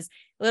 because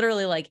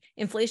literally, like,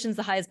 inflation's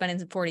the highest been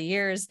in 40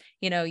 years.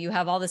 You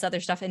have all this other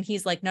stuff. And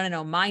he's like,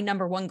 no, my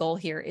number one goal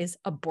here is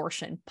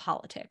abortion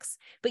politics.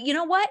 But you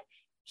know what?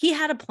 He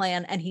had a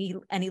plan and he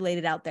laid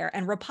it out there,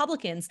 and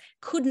Republicans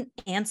couldn't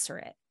answer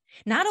it.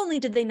 Not only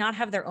did they not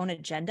have their own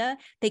agenda,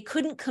 they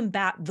couldn't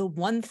combat the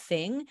one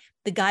thing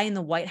the guy in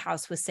the White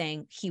House was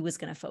saying he was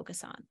going to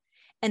focus on.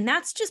 And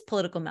that's just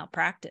political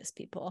malpractice,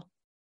 people,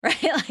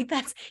 right?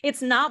 Like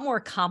it's not more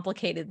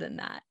complicated than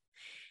that.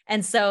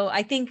 And so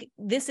I think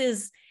this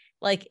is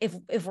like,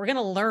 if we're going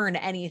to learn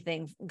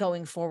anything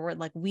going forward,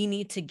 like we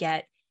need to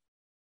get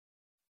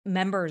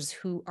members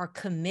who are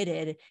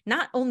committed,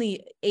 not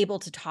only able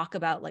to talk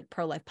about like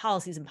pro-life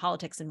policies and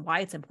politics and why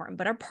it's important,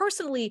 but are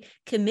personally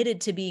committed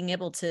to being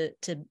able to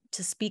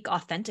speak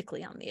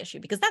authentically on the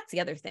issue. Because that's the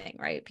other thing,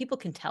 right? People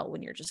can tell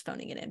when you're just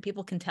phoning it in.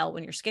 People can tell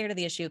when you're scared of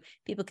the issue.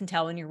 People can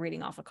tell when you're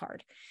reading off a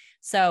card.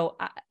 So,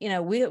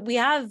 we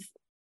have,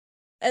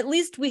 at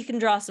least we can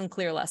draw some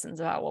clear lessons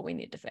about what we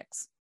need to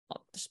fix.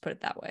 I'll just put it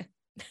that way.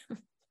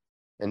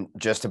 And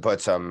just to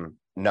put some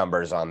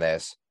numbers on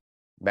this,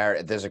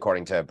 this is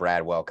according to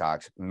Brad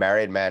Wilcox.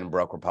 Married men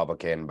broke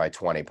Republican by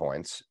 20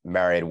 points.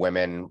 Married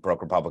women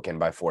broke Republican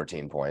by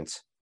 14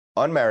 points.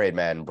 Unmarried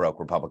men broke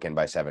Republican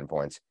by 7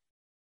 points.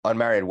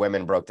 Unmarried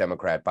women broke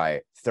Democrat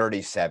by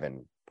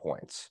 37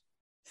 points.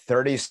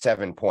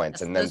 37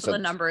 points. And then those are the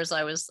numbers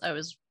I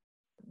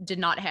did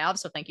not have.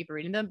 So thank you for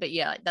reading them. But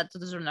yeah,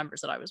 those are the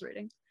numbers that I was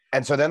reading.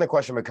 And so then the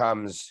question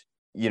becomes,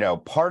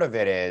 part of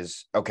it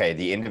is, okay,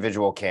 the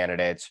individual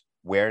candidates,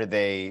 where do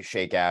they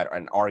shake out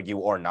and argue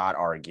or not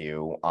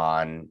argue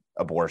on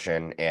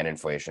abortion and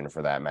inflation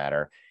for that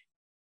matter?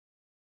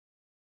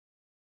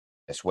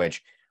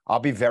 Which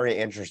I'll be very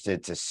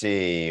interested to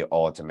see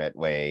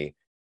ultimately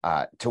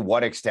to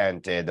what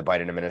extent did the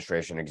Biden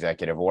administration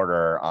executive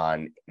order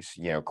on,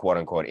 quote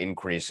unquote,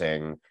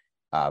 increasing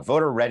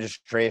voter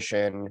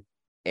registration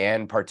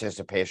and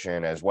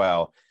participation as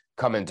well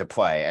come into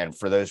play. And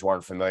for those who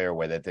aren't familiar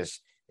with it,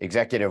 this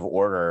executive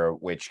order,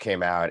 which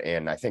came out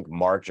in, I think,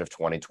 March of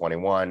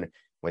 2021,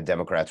 when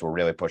Democrats were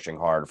really pushing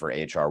hard for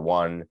H.R.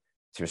 1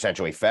 to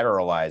essentially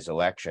federalize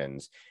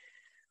elections,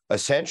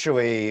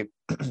 essentially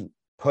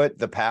put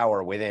the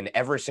power within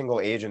every single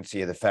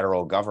agency of the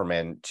federal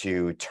government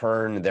to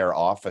turn their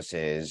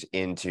offices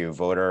into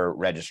voter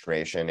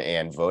registration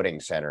and voting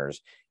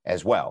centers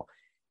as well.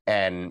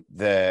 And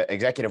the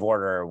executive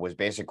order was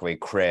basically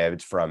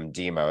cribbed from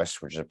Demos,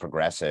 which is a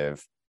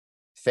progressive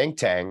think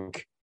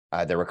tank.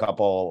 There were a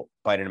couple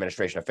Biden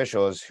administration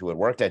officials who had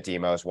worked at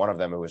Demos, one of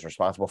them who was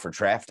responsible for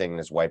drafting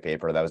this white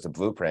paper. That was the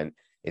blueprint,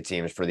 it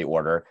seems, for the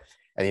order.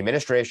 And the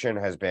administration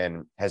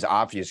has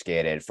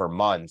obfuscated for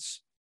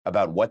months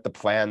about what the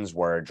plans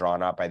were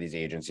drawn up by these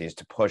agencies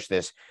to push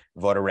this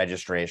voter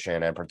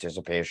registration and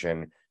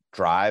participation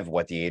drive,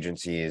 what the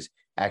agencies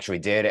actually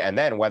did, and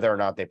then whether or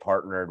not they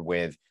partnered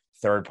with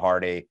third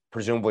party,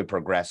 presumably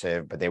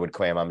progressive, but they would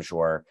claim, I'm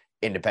sure,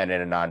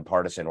 independent and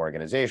nonpartisan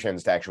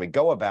organizations to actually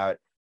go about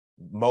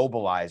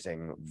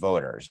mobilizing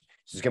voters.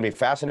 So it's going to be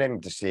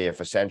fascinating to see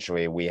if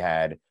essentially we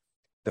had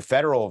the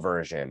federal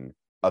version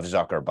of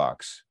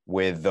Zuckerbucks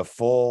with the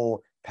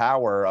full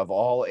power of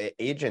all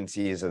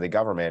agencies of the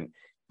government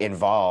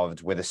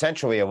involved with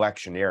essentially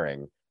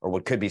electioneering, or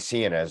what could be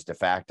seen as de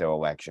facto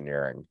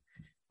electioneering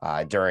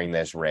during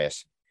this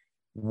race.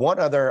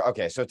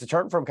 So to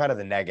turn from kind of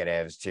the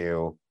negatives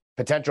to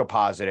potential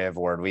positive,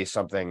 or at least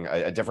something,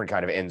 a different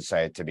kind of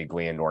insight to be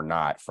gleaned or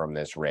not from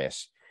this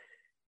race.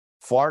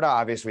 Florida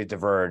obviously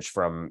diverged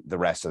from the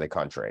rest of the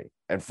country,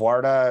 and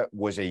Florida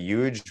was a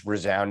huge,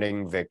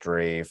 resounding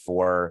victory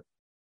for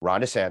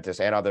Ron DeSantis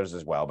and others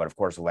as well, but of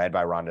course led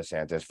by Ron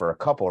DeSantis for a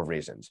couple of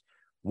reasons.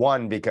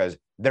 One, because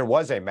there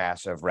was a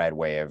massive red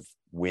wave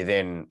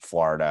within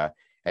Florida,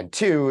 and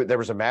two, there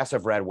was a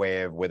massive red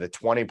wave with a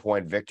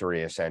 20-point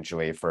victory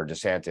essentially for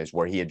DeSantis,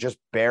 where he had just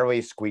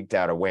barely squeaked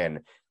out a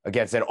win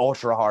against an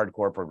ultra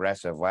hardcore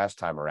progressive last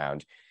time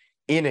around,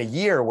 in a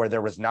year where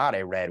there was not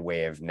a red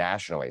wave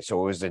nationally. So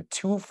it was a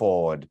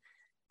twofold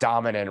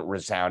dominant,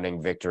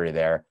 resounding victory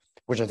there,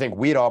 which I think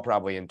we'd all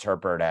probably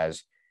interpret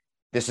as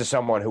this is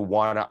someone who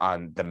won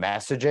on the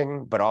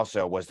messaging, but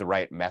also was the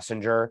right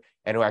messenger,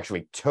 and who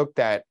actually took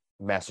that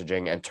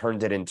messaging and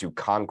turned it into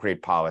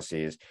concrete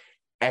policies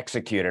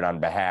executed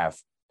on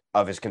behalf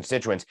of his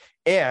constituents,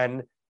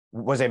 and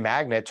was a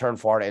magnet,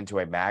 turned Florida into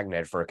a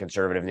magnet for a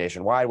conservative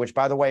nationwide, which,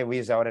 by the way, Lee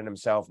Zeldin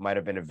himself might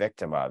have been a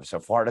victim of. So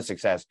Florida's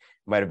success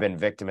might have been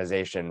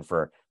victimization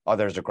for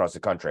others across the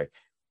country.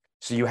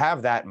 So you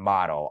have that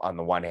model on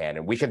the one hand,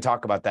 and we can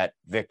talk about that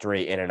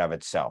victory in and of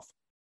itself.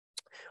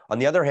 On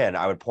the other hand,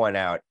 I would point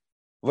out,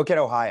 look at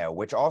Ohio,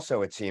 which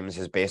also, it seems,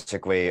 has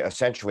basically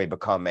essentially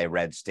become a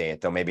red state,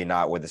 though maybe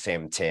not with the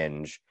same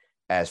tinge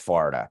as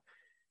Florida.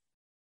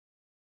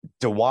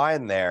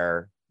 DeWine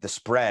there, the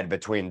spread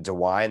between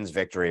DeWine's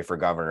victory for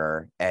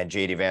governor and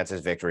J.D.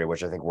 Vance's victory,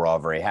 which I think we're all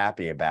very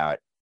happy about,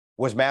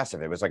 was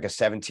massive. It was like a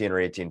 17 or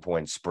 18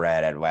 point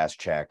spread at last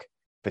check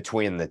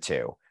between the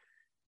two.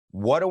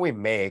 What do we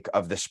make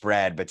of the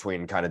spread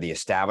between kind of the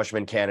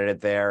establishment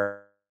candidate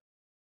there,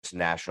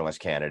 nationalist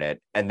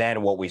candidate, and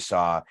then what we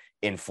saw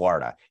in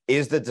Florida?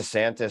 Is the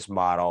DeSantis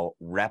model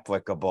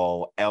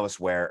replicable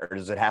elsewhere, or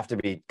does it have to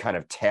be kind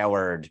of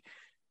tailored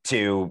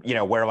to,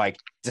 where like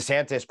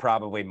DeSantis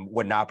probably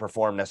would not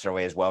perform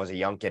necessarily as well as a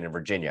Youngkin in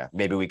Virginia.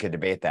 Maybe we could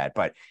debate that,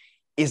 but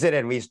is it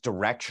at least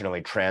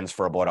directionally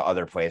transferable to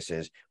other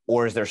places?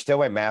 Or is there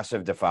still a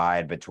massive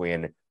divide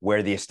between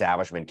where the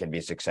establishment can be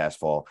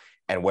successful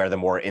and where the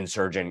more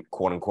insurgent,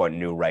 quote unquote,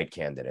 new right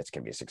candidates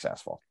can be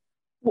successful?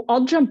 Well,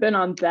 I'll jump in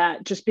on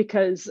that just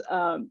because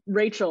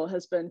Rachel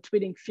has been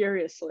tweeting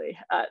furiously.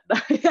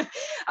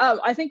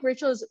 I think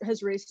Rachel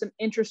has raised some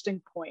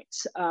interesting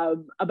points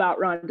about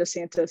Ron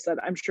DeSantis that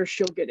I'm sure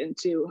she'll get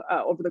into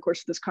over the course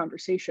of this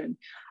conversation.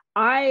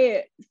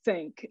 I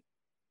think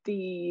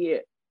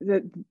this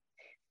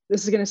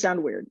is going to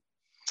sound weird.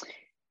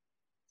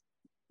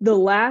 The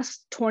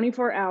last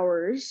 24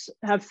 hours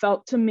have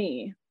felt to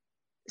me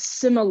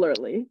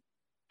similarly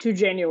to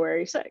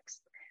January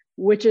 6th,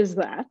 which is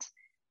that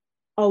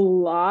a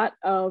lot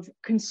of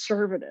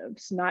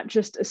conservatives, not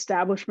just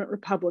establishment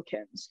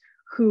Republicans,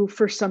 who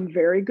for some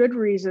very good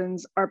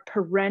reasons are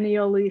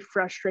perennially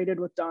frustrated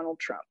with Donald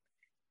Trump,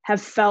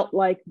 have felt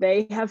like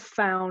they have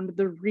found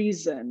the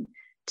reason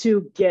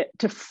to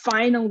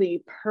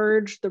finally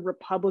purge the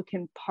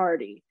Republican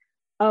Party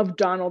of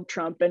Donald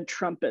Trump and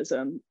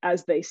Trumpism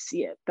as they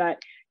see it.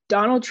 That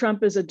Donald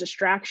Trump is a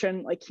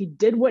distraction, like he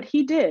did what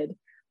he did,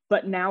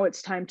 but now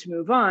it's time to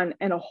move on.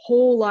 And a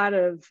whole lot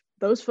of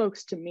those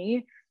folks, to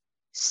me,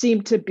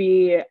 seem to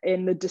be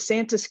in the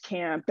DeSantis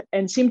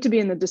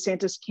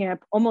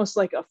camp almost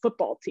like a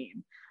football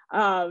team.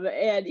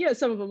 And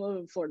some of them live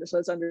in Florida, so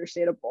it's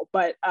understandable.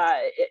 But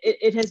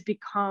it has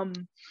become,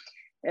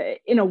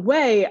 in a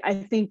way, I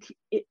think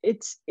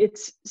it's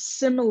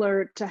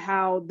similar to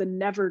how the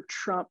Never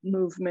Trump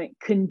movement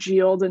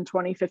congealed in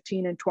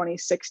 2015 and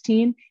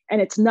 2016,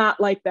 and it's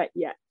not like that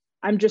yet.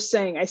 I'm just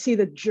saying I see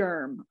the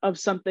germ of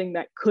something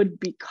that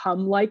could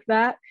become like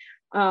that.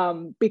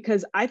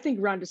 Because I think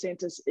Ron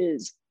DeSantis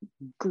is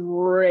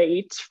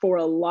great for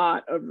a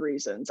lot of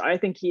reasons. I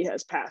think he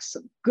has passed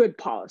some good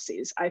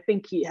policies. I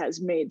think he has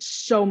made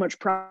so much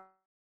progress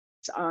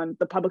on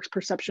the public's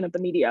perception of the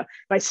media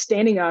by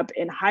standing up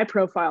in high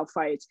profile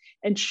fights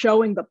and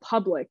showing the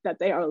public that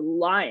they are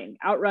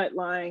outright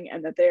lying,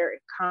 and that they're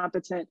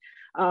incompetent,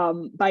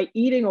 by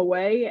eating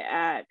away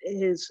at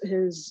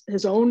his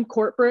own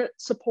corporate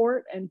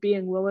support and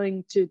being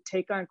willing to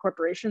take on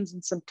corporations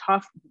in some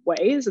tough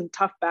ways and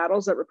tough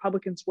battles that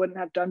Republicans wouldn't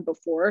have done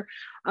before.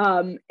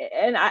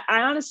 And I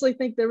honestly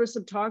think there was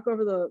some talk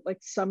over the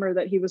summer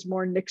that he was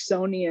more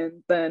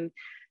Nixonian than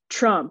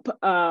Trump.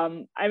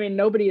 I mean,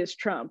 nobody is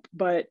Trump,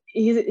 but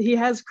he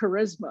has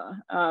charisma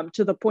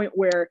to the point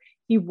where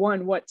he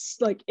won what's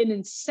like an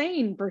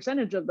insane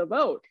percentage of the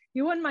vote.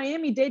 He won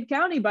Miami-Dade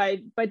County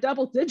by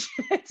double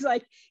digits.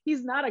 Like,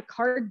 he's not a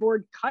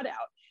cardboard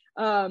cutout.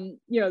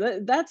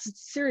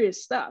 That's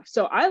serious stuff.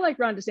 So I like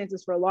Ron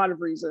DeSantis for a lot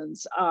of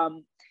reasons.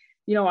 I'm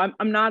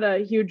not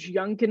a huge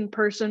Youngkin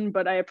person,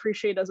 but I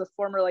appreciate, as a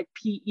former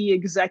PE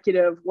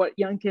executive, what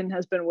Youngkin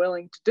has been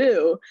willing to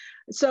do.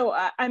 So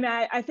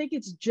I think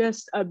it's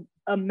just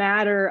a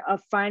matter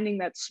of finding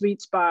that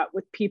sweet spot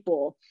with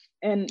people.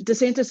 And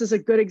DeSantis is a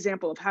good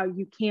example of how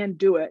you can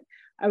do it.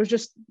 I was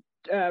just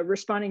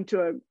responding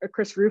to a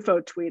Chris Rufo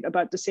tweet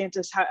about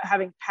DeSantis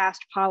having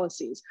passed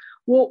policies.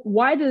 Well,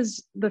 why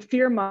does the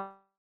fear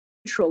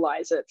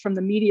neutralize it from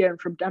the media and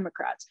from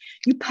Democrats?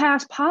 You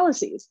pass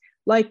policies.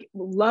 Like,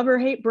 love or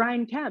hate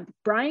Brian Kemp.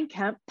 Brian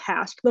Kemp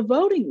passed the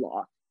voting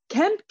law.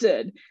 Kemp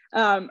did.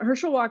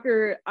 Herschel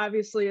Walker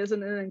obviously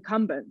isn't an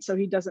incumbent, so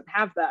he doesn't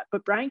have that.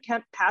 But Brian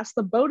Kemp passed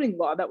the voting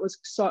law that was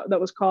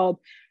called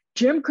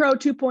Jim Crow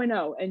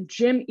 2.0 and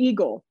Jim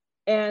Eagle.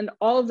 And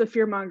all of the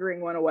fear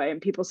mongering went away,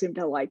 and people seem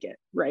to like it,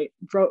 right?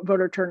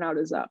 Voter turnout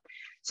is up.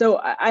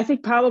 So I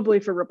think probably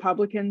for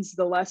Republicans,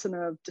 the lesson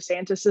of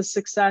DeSantis's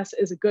success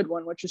is a good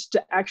one, which is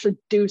to actually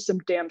do some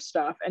damn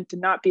stuff and to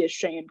not be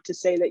ashamed to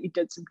say that you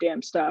did some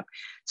damn stuff.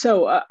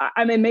 So,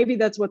 maybe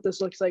that's what this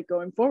looks like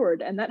going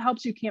forward. And that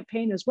helps you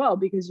campaign as well,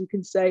 because you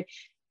can say,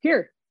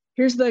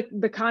 here's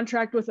the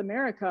contract with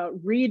America,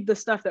 read the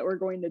stuff that we're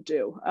going to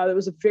do. It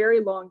was a very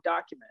long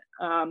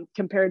document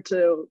compared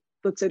to,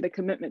 let's say, the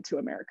commitment to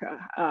America.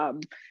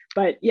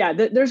 But yeah,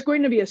 there's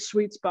going to be a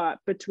sweet spot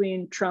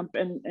between Trump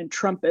and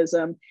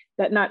Trumpism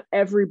that not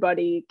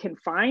everybody can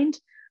find,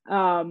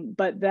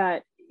 but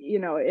that,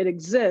 it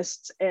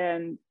exists.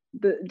 And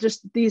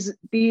there's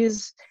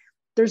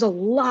a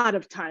lot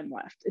of time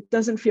left. It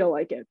doesn't feel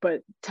like it,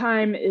 but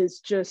time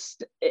is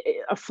just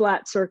a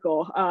flat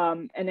circle,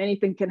 and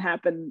anything can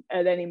happen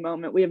at any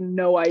moment. We have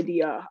no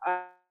idea.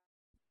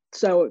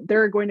 So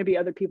there are going to be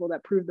other people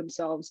that prove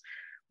themselves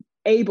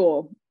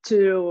able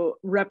to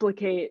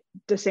replicate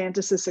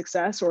DeSantis's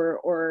success,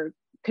 or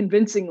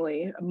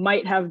convincingly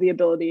might have the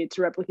ability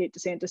to replicate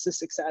DeSantis's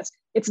success.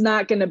 It's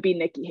not going to be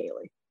Nikki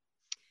Haley,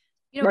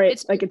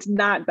 right? It's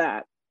not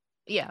that.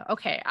 Yeah.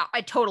 Okay.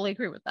 I totally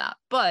agree with that.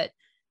 But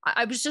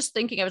I was just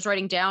thinking, I was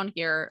writing down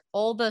here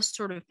all the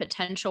sort of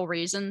potential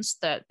reasons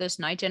that this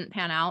night didn't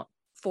pan out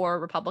for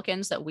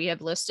Republicans that we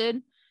have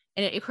listed.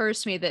 And it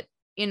occurs to me that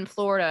in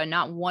Florida,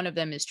 not one of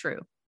them is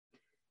true.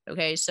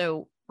 Okay.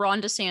 So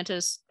Ron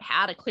DeSantis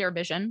had a clear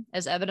vision,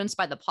 as evidenced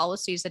by the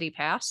policies that he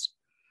passed.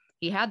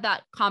 He had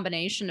that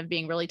combination of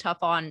being really tough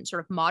on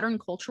sort of modern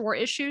culture war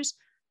issues,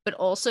 but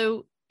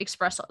also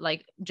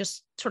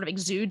just sort of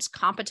exudes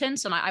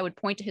competence. And I would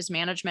point to his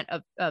management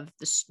of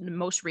the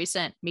most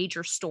recent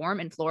major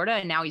storm in Florida,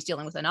 and now he's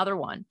dealing with another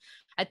one.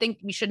 I think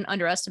we shouldn't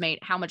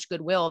underestimate how much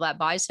goodwill that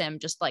buys him.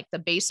 Just like the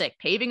basic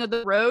paving of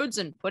the roads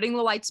and putting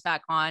the lights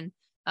back on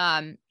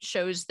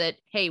shows that,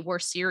 hey, we're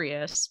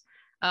serious.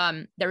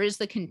 There is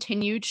the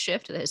continued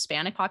shift of the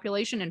Hispanic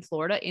population in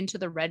Florida into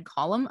the red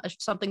column,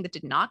 something that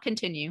did not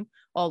continue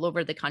all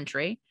over the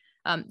country.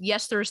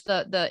 Yes, there's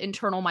the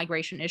internal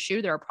migration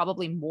issue. There are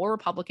probably more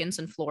Republicans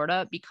in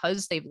Florida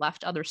because they've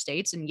left other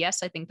states. And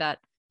yes, I think that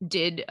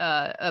did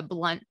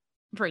blunt,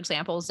 for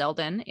example,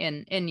 Zeldin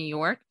in New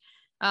York.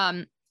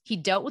 He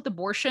dealt with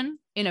abortion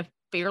in a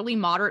fairly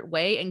moderate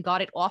way and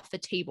got it off the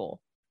table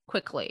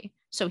quickly.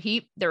 So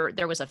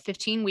there was a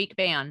 15-week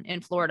ban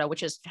in Florida,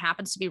 which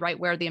happens to be right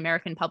where the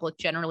American public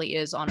generally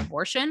is on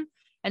abortion.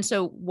 And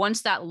so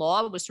once that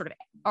law was sort of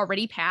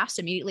already passed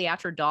immediately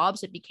after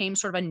Dobbs, it became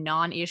sort of a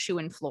non-issue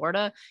in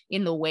Florida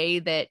in the way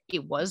that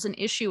it was an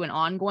issue, an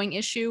ongoing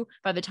issue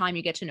by the time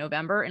you get to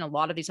November in a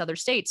lot of these other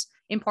states,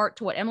 in part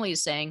to what Emily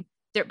is saying,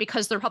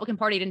 because the Republican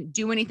Party didn't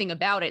do anything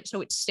about it.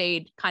 So it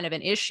stayed kind of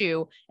an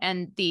issue.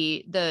 And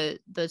the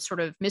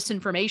sort of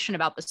misinformation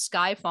about the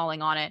sky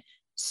falling on it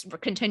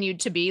continued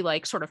to be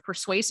like sort of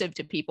persuasive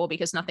to people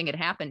because nothing had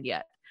happened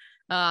yet.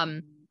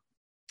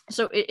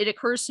 So it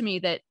occurs to me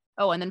that,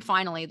 and then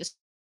finally, this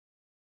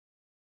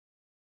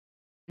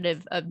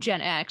of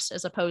Gen X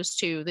as opposed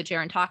to the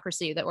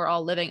gerontocracy that we're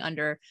all living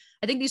under.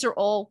 I think these are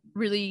all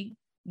really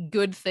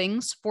good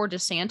things for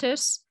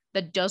DeSantis.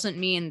 That doesn't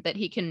mean that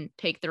he can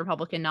take the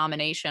Republican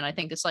nomination. I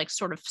think it's like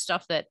sort of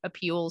stuff that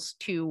appeals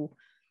to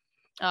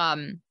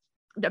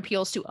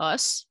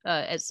us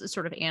as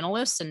sort of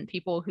analysts and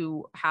people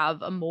who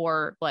have a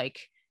more like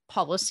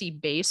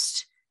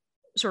policy-based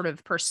sort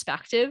of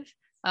perspective.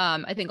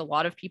 I think a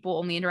lot of people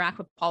only interact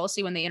with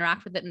policy when they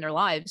interact with it in their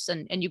lives.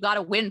 And you got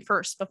to win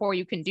first before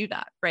you can do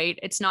that, right?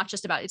 It's not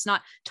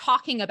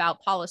talking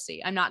about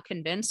policy. I'm not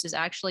convinced is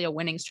actually a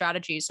winning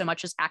strategy so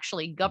much as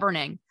actually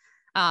governing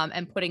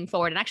and putting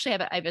forward. And actually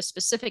I have a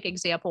specific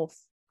example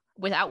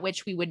without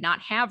which we would not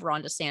have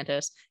Ron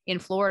DeSantis in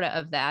Florida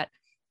of that.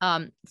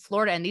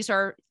 Florida, and these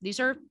are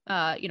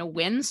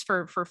wins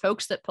for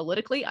folks that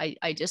politically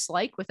I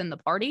dislike within the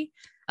party.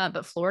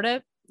 But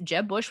Florida,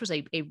 Jeb Bush was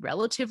a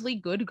relatively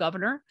good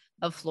governor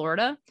of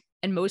Florida,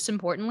 and most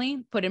importantly,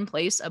 put in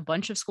place a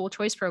bunch of school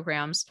choice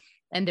programs.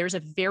 And there's a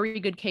very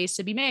good case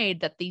to be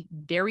made that the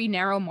very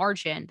narrow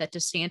margin that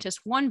DeSantis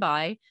won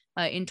by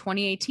in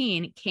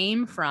 2018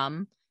 came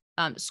from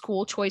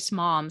school choice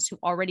moms who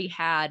already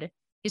had,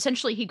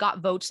 essentially, he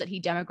got votes that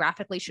he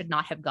demographically should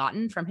not have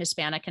gotten from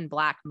Hispanic and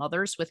Black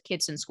mothers with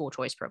kids in school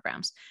choice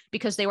programs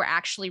because they were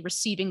actually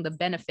receiving the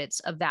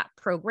benefits of that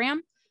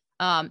program.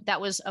 That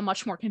was a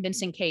much more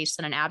convincing case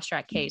than an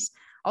abstract case.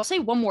 I'll say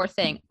one more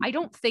thing. I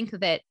don't think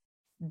that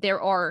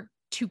there are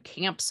two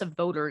camps of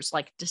voters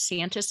like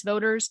DeSantis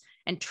voters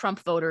and Trump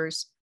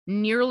voters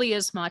nearly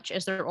as much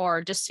as there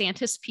are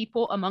DeSantis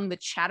people among the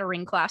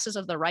chattering classes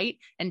of the right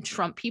and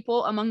Trump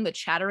people among the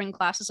chattering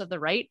classes of the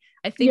right.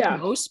 I think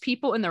most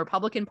people in the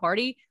Republican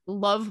Party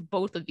love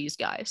both of these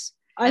guys.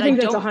 I think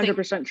that's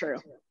 100% true.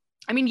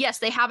 I mean, yes,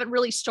 they haven't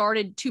really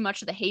started too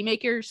much of the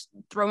haymakers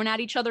thrown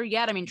at each other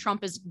yet. I mean,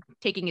 Trump is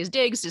taking his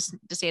digs,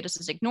 DeSantis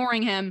is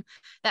ignoring him.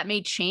 That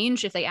may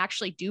change if they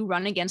actually do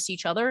run against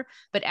each other.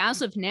 But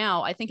as of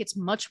now, I think it's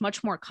much,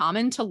 much more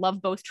common to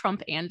love both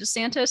Trump and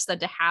DeSantis than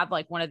to have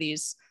like one of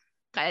these.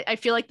 I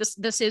feel like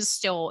this is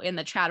still in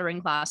the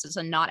chattering classes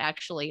and not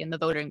actually in the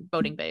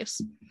voting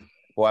base.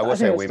 Well, I will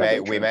say we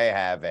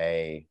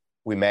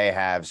may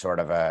have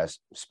sort of a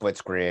split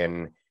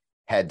screen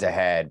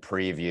head-to-head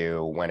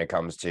preview when it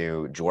comes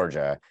to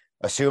Georgia,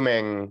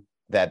 assuming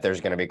that there's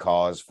going to be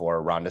cause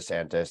for Ron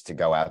DeSantis to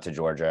go out to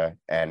Georgia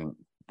and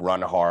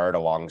run hard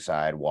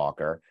alongside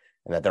Walker,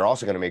 and that there are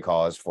also going to be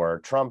cause for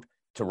Trump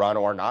to run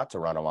or not to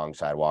run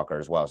alongside Walker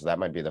as well. So that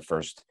might be the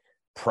first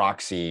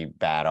proxy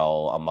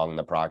battle among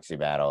the proxy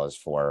battles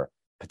for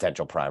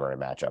potential primary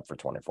matchup for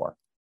 24.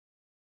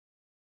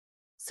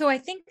 So I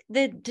think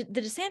the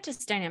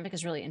DeSantis dynamic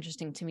is really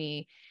interesting to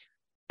me.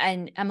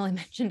 And Emily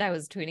mentioned I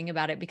was tweeting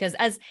about it because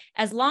as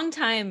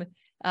longtime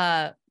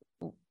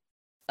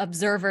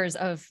observers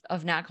of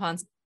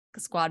NatCon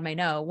Squad may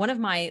know, one of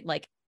my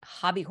like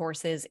hobby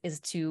horses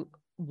is to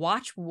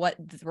watch what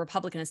the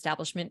Republican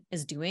establishment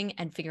is doing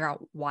and figure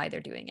out why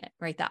they're doing it,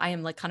 right? That I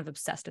am like kind of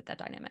obsessed with that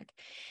dynamic.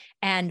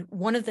 And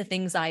one of the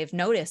things I've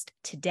noticed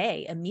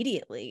today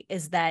immediately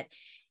is that,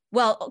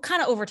 well,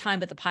 kind of over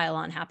time, but the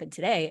pile-on happened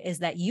today, is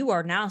that you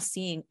are now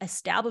seeing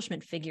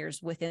establishment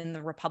figures within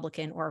the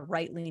Republican or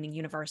right-leaning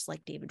universe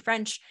like David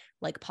French,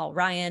 like Paul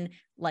Ryan,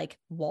 like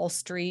Wall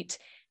Street,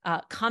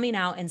 coming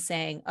out and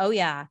saying, oh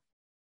yeah,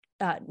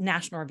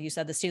 National Review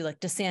said this too, like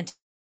DeSantis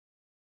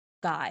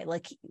guy,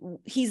 like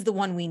he's the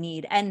one we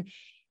need. And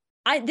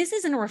this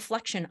isn't a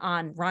reflection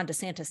on Ron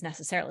DeSantis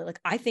necessarily. Like,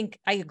 I think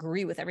I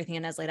agree with everything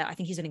Inez laid out. I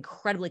think he's an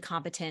incredibly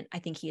competent, I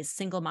think he is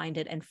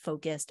single-minded and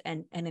focused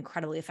and an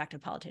incredibly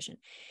effective politician.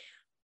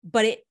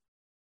 But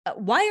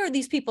why are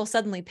these people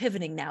suddenly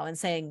pivoting now and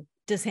saying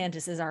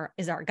DeSantis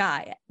is our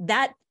guy?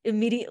 That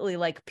immediately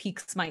like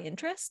piques my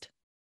interest.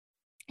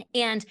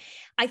 And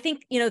I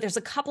think, there's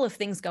a couple of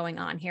things going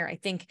on here. I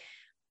think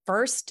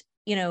first,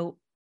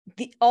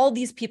 all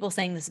these people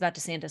saying this about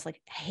DeSantis, like,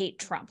 hate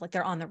Trump, like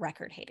they're on the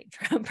record hating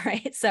Trump,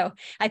 right? So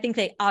I think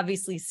they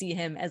obviously see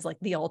him as like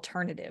the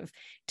alternative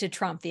to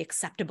Trump, the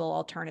acceptable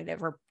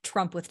alternative, or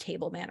Trump with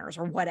table manners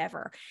or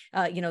whatever.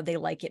 They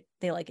like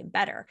him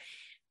better.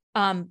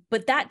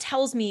 But that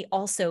tells me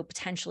also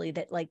potentially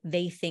that like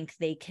they think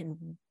they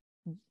can,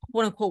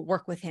 quote unquote,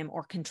 work with him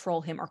or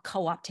control him or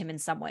co-opt him in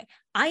some way.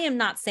 I am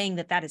not saying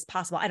that that is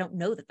possible. I don't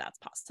know that that's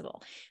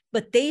possible,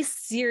 but they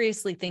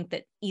seriously think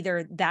that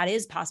either that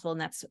is possible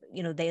and that's,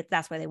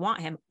 that's why they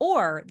want him,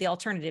 or the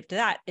alternative to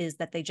that is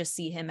that they just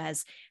see him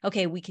as,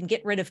 okay, we can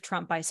get rid of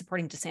Trump by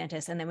supporting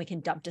DeSantis, and then we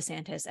can dump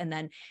DeSantis, and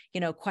then,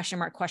 question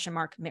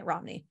mark, Mitt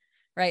Romney.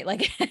 Right.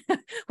 Like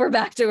we've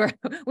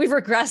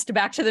regressed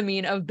back to the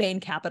mean of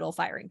Bain Capital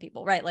firing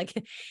people. Right. Like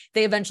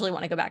they eventually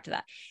want to go back to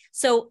that.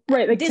 So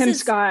right. Like Tim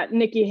Scott,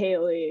 Nikki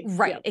Haley.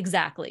 Right. Yep.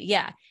 Exactly.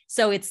 Yeah.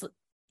 So it's,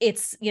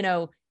 use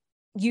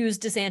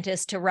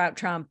DeSantis to rout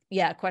Trump.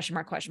 Yeah. Question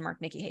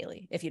mark, Nikki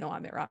Haley, if you don't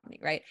want Mitt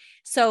Romney. Right.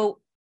 So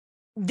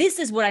this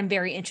is what I'm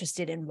very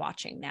interested in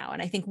watching now.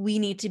 And I think we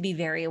need to be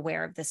very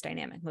aware of this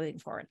dynamic moving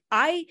forward.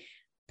 I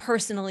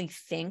personally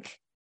think,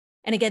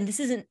 and again,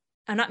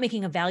 I'm not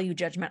making a value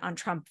judgment on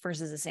Trump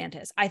versus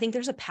DeSantis. I think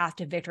there's a path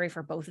to victory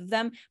for both of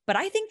them, but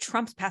I think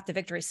Trump's path to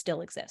victory still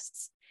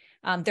exists.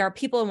 There are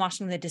people in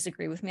Washington that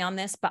disagree with me on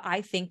this, but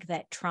I think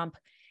that Trump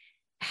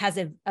has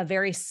a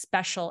very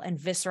special and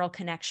visceral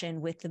connection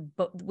with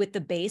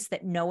the base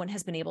that no one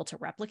has been able to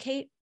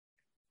replicate.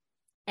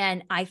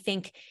 And I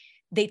think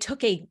they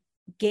took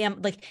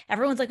like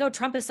everyone's like, oh,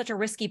 Trump is such a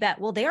risky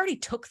bet. Well, they already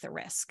took the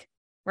risk.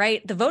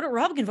 Right.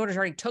 Republican voters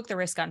already took the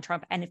risk on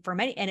Trump, and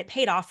it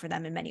paid off for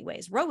them in many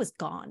ways. Roe is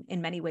gone in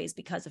many ways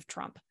because of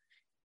Trump,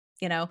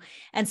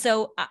 And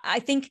so I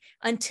think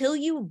until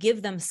you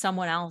give them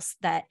someone else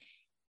that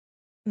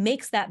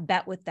makes that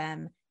bet with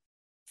them,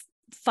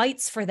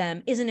 fights for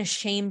them, isn't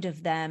ashamed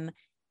of them,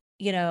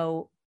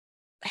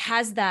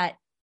 has that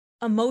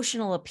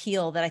emotional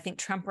appeal that I think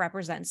Trump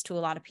represents to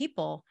a lot of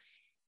people,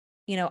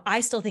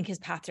 I still think his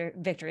path to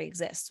victory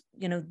exists.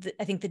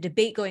 I think the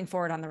debate going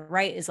forward on the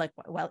right is like,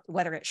 well,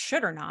 whether it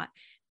should or not,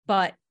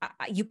 but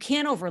you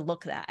can't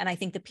overlook that. And I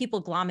think the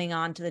people glomming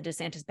on to the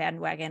DeSantis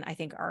bandwagon, I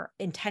think, are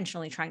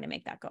intentionally trying to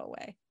make that go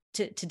away,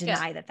 to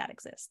deny that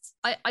exists.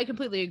 I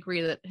completely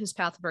agree that his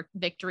path to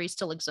victory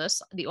still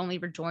exists. The only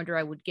rejoinder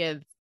I would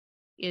give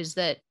is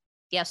that,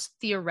 yes,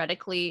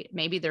 theoretically,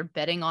 maybe they're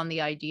betting on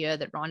the idea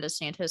that Ron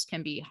DeSantis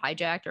can be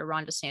hijacked, or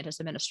Ron DeSantis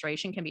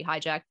administration can be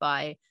hijacked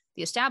by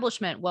the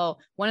establishment.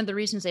 Well, one of the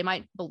reasons they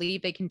might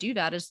believe they can do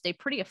that is they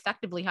pretty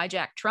effectively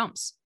hijack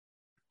Trump's.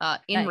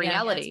 In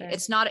reality,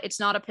 it's not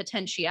a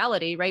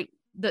potentiality, right?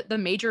 The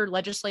major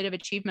legislative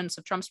achievements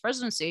of Trump's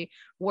presidency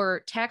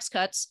were tax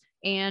cuts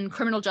and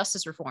criminal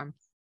justice reform.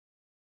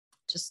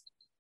 Just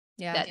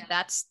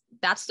that's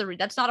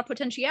not a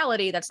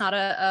potentiality. That's not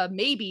a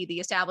maybe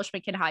the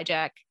establishment can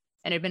hijack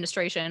an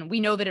administration. We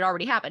know that it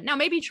already happened. Now,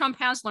 maybe Trump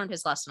has learned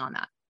his lesson on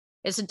that.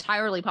 It's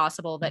entirely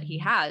possible that he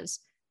has.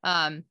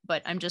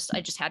 But I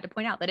just had to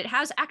point out that it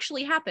has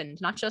actually happened,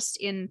 not just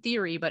in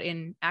theory, but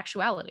in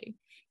actuality.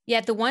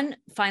 Yeah. The one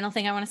final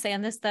thing I want to say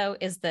on this, though,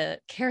 is the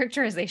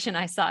characterization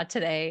I saw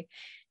today.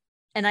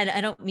 And I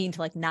don't mean to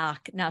like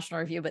knock National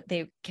Review, but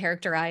they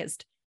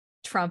characterized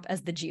Trump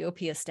as the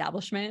GOP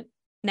establishment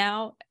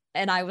now.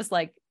 And I was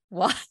like,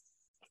 what?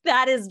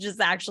 That is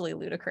just actually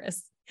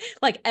ludicrous.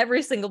 Like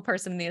every single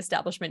person in the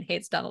establishment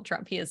hates Donald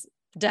Trump. He is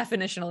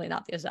definitionally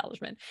not the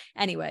establishment.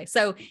 Anyway,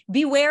 so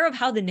beware of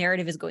how the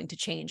narrative is going to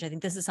change. I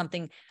think this is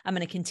something I'm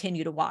going to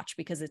continue to watch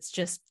because it's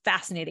just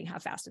fascinating how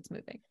fast it's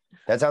moving.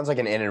 That sounds like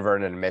an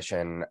inadvertent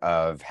admission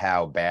of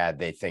how bad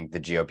they think the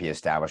GOP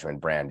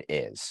establishment brand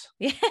is.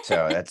 Yeah.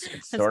 So it's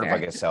sort of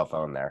like a cell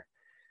phone there.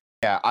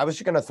 Yeah, I was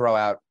just going to throw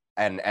out,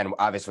 and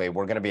obviously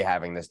we're going to be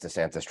having this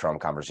DeSantis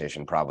Trump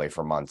conversation probably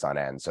for months on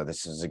end. So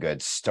this is a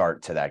good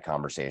start to that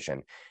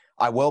conversation.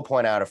 I will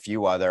point out a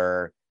few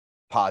other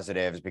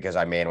positives because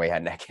I mainly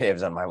had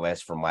negatives on my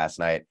list from last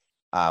night.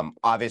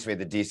 Obviously,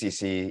 the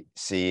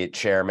DCCC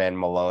chairman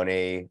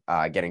Maloney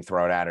getting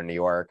thrown out of New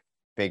York,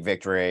 big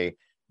victory.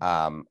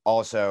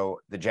 Also,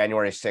 the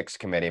January 6th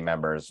committee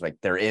members, like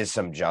there is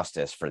some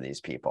justice for these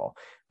people.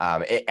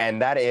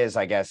 And that is,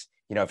 I guess,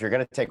 if you're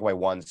going to take away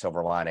one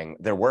silver lining,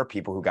 there were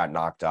people who got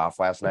knocked off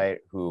last night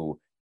who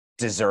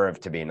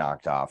deserved to be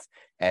knocked off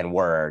and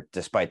were,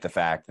 despite the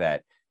fact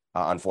that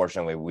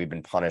unfortunately, we've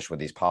been punished with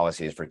these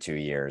policies for 2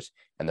 years,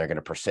 and they're going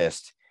to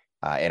persist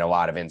in a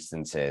lot of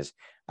instances.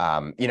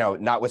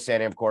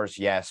 Notwithstanding, of course,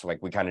 yes, like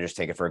we kind of just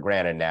take it for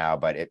granted now,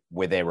 but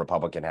with a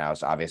Republican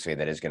House, obviously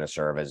that is going to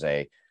serve as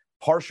a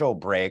partial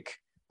break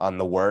on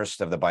the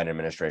worst of the Biden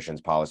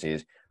administration's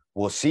policies.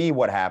 We'll see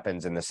what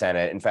happens in the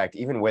Senate. In fact,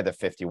 even with a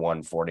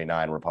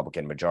 51-49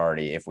 Republican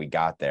majority, if we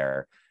got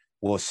there,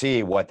 we'll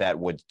see what that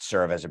would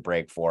serve as a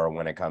break for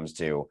when it comes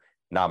to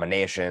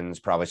nominations,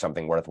 probably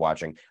something worth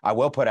watching. I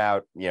will put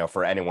out,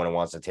 for anyone who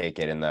wants to take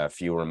it in the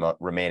few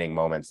remaining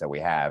moments that we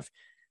have,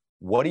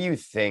 what do you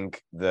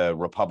think the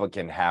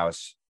Republican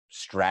House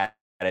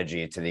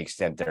strategy, to the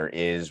extent there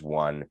is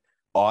one,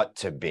 ought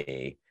to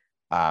be?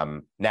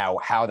 Now,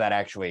 how that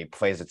actually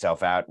plays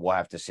itself out, we'll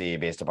have to see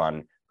based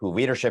upon who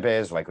leadership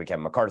is, like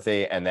Kevin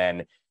McCarthy, and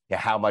then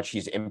how much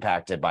he's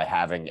impacted by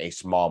having a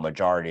small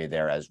majority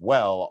there as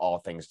well, all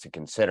things to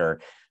consider.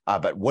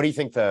 But what do you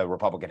think the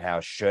Republican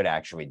House should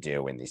actually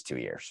do in these 2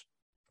 years?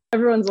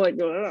 Everyone's like,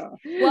 ugh.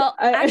 Well,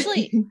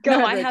 actually, no,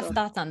 ahead, I have Rachel.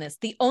 thoughts on this.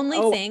 The only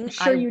thing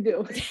sure you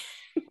do.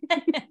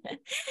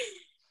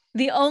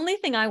 The only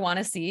thing I want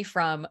to see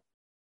from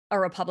a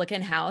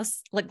Republican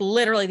House, like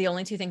literally the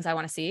only two things I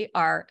want to see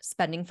are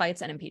spending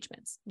fights and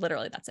impeachments.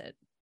 Literally, that's it.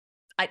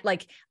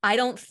 I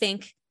don't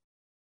think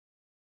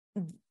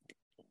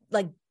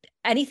like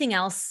anything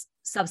else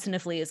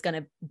substantively is going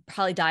to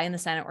probably die in the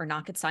Senate or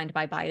not get signed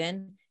by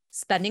Biden.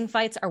 Spending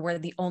fights are where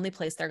the only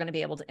place they're going to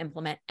be able to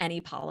implement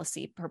any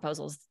policy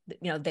proposals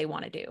that, they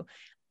want to do.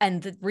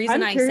 And the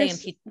reason I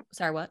say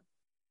sorry, what?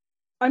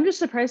 I'm just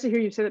surprised to hear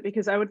you say that,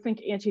 because I would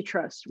think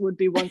antitrust would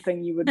be one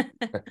thing you would.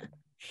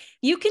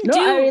 You can no, do.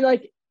 I mean,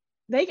 like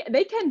they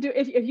can do,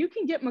 if you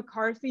can get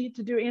McCarthy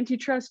to do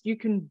antitrust, you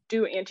can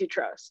do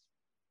antitrust.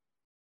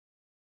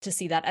 To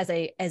see that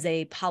as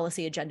a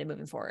policy agenda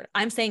moving forward.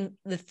 I'm saying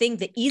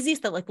the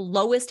easiest, the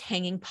lowest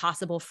hanging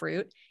possible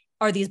fruit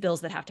are these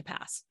bills that have to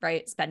pass,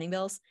 right? Spending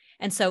bills.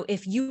 And so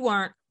if you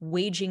aren't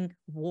waging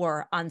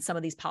war on some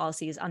of these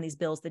policies, on these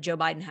bills that Joe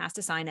Biden has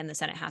to sign and the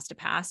Senate has to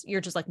pass, you're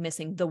just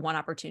missing the one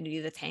opportunity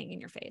that's hanging in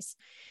your face.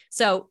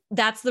 So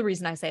that's the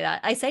reason I say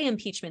that. I say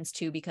impeachments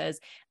too, because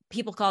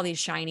people call these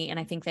shiny, and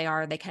I think they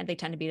are. They tend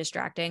to be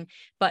distracting.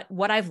 But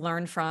what I've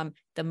learned from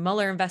the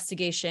Mueller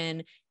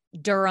investigation,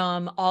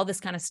 Durham, all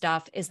this kind of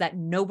stuff, is that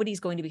nobody's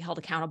going to be held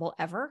accountable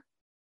ever,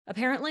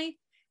 apparently.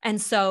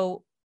 And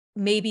so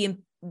maybe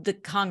the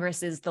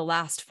Congress is the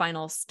last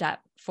final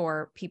step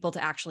for people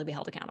to actually be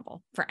held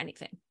accountable for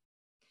anything.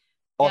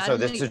 Also,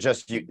 this is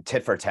just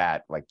tit for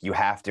tat. Like, you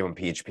have to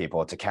impeach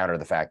people to counter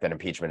the fact that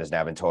impeachment has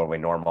now been totally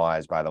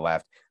normalized by the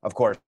left. Of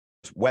course,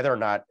 whether or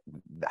not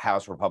the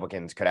House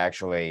Republicans could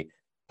actually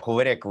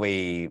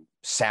politically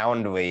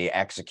soundly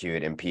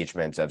execute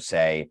impeachments of,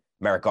 say,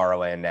 Merrick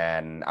Garland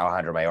and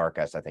Alejandro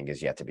Mayorkas, I think,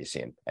 is yet to be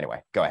seen.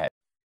 Anyway, go ahead.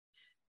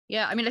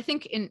 Yeah, I mean, I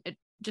think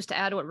just to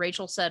add to what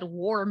Rachel said,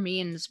 war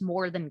means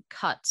more than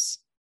cuts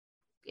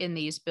in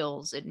these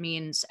bills. It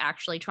means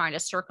actually trying to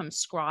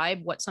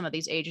circumscribe what some of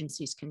these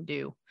agencies can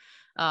do.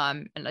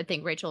 And I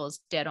think Rachel is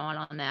dead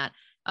on that.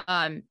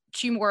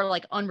 Two more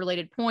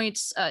unrelated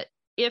points.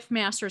 If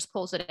Masters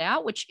pulls it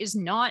out, which is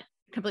not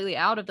completely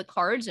out of the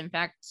cards, in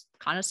fact,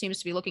 kind of seems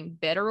to be looking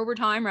better over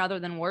time rather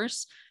than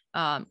worse.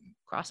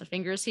 Crossing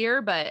fingers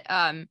here, but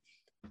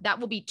that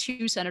will be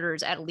two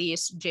senators at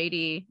least,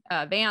 JD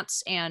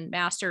Vance and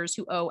Masters,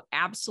 who owe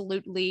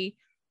absolutely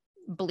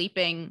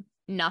bleeping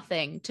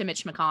nothing to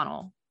Mitch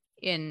McConnell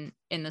in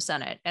the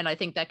Senate, and I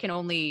think that can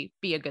only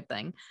be a good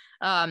thing.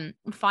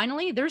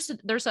 Finally, there's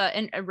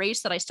a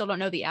race that I still don't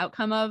know the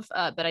outcome of,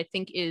 but I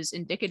think is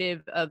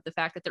indicative of the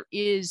fact that there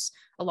is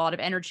a lot of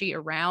energy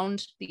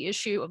around the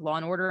issue of law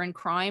and order and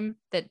crime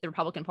that the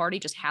Republican Party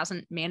just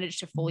hasn't managed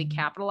to fully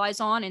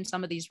capitalize on in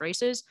some of these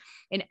races.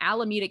 In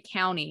Alameda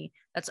County,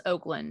 that's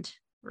Oakland,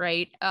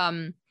 right?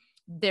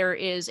 There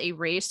is a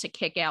race to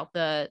kick out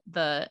the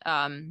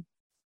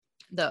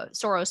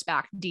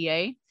Soros-backed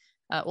DA,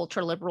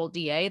 ultra-liberal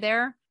DA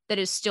there, that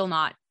is still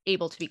not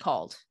able to be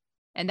called.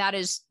 And that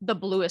is the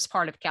bluest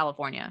part of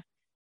California.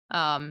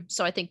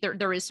 So I think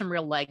there is some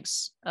real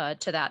legs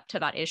to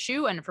that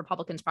issue. And if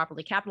Republicans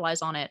properly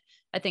capitalize on it,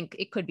 I think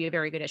it could be a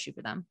very good issue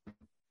for them.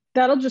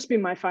 That'll just be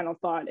my final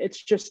thought.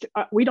 It's just,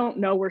 we don't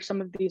know where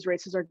some of these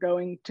races are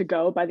going to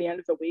go by the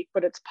end of the week,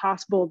 but it's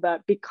possible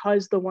that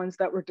because the ones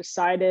that were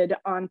decided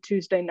on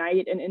Tuesday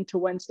night and into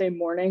Wednesday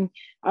morning,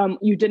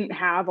 you didn't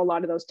have a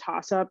lot of those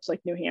toss-ups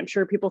like New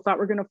Hampshire people thought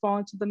were going to fall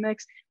into the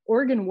mix.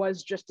 Oregon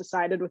was just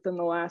decided within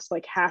the last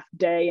half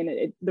day,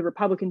 and the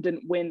Republican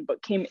didn't win,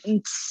 but came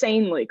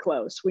insanely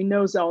close. We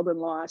know Zeldin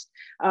lost,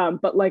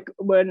 but like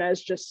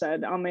Inez just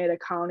said, Alameda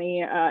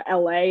County,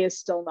 LA is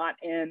still not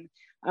in.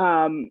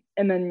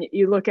 And then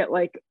you look at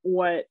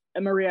what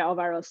Maria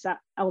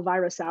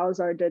Elvira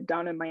Salazar did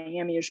down in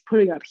Miami, is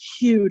putting up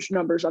huge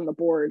numbers on the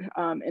board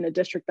in a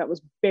district that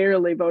was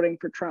barely voting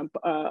for Trump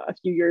a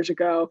few years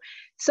ago.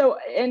 So,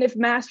 and if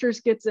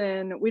Masters gets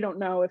in, we don't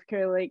know if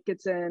Kari Lake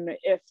gets in,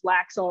 if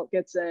Laxalt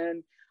gets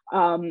in,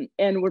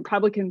 and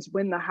Republicans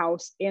win the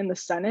House and the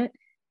Senate,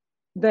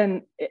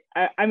 then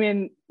I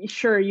mean,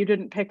 sure, you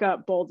didn't pick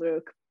up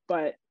Bolduc,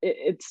 but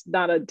it's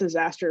not a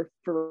disaster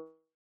for,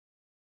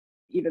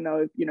 even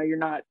though you're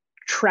not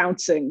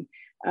trouncing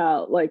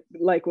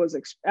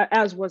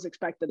as was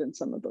expected in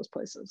some of those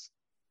places.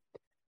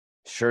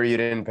 Sure, you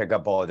didn't pick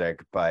up Bolduc,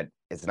 but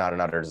it's not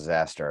another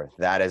disaster.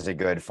 That is a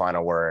good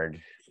final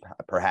word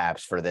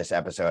perhaps for this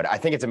episode. I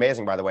think it's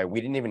amazing, by the way,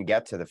 we didn't even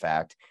get to the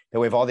fact that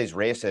we have all these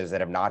races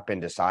that have not been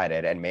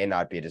decided and may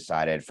not be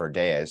decided for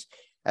days.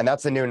 And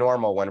that's the new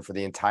normal when for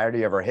the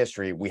entirety of our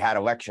history, we had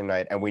election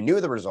night and we knew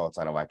the results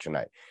on election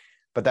night.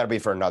 But that'll be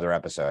for another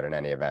episode in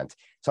any event.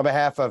 So on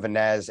behalf of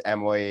Inez,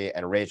 Emily,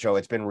 and Rachel,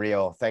 it's been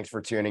real. Thanks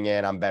for tuning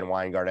in. I'm Ben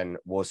Weingarten.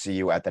 We'll see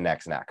you at the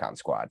next NatCon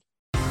Squad.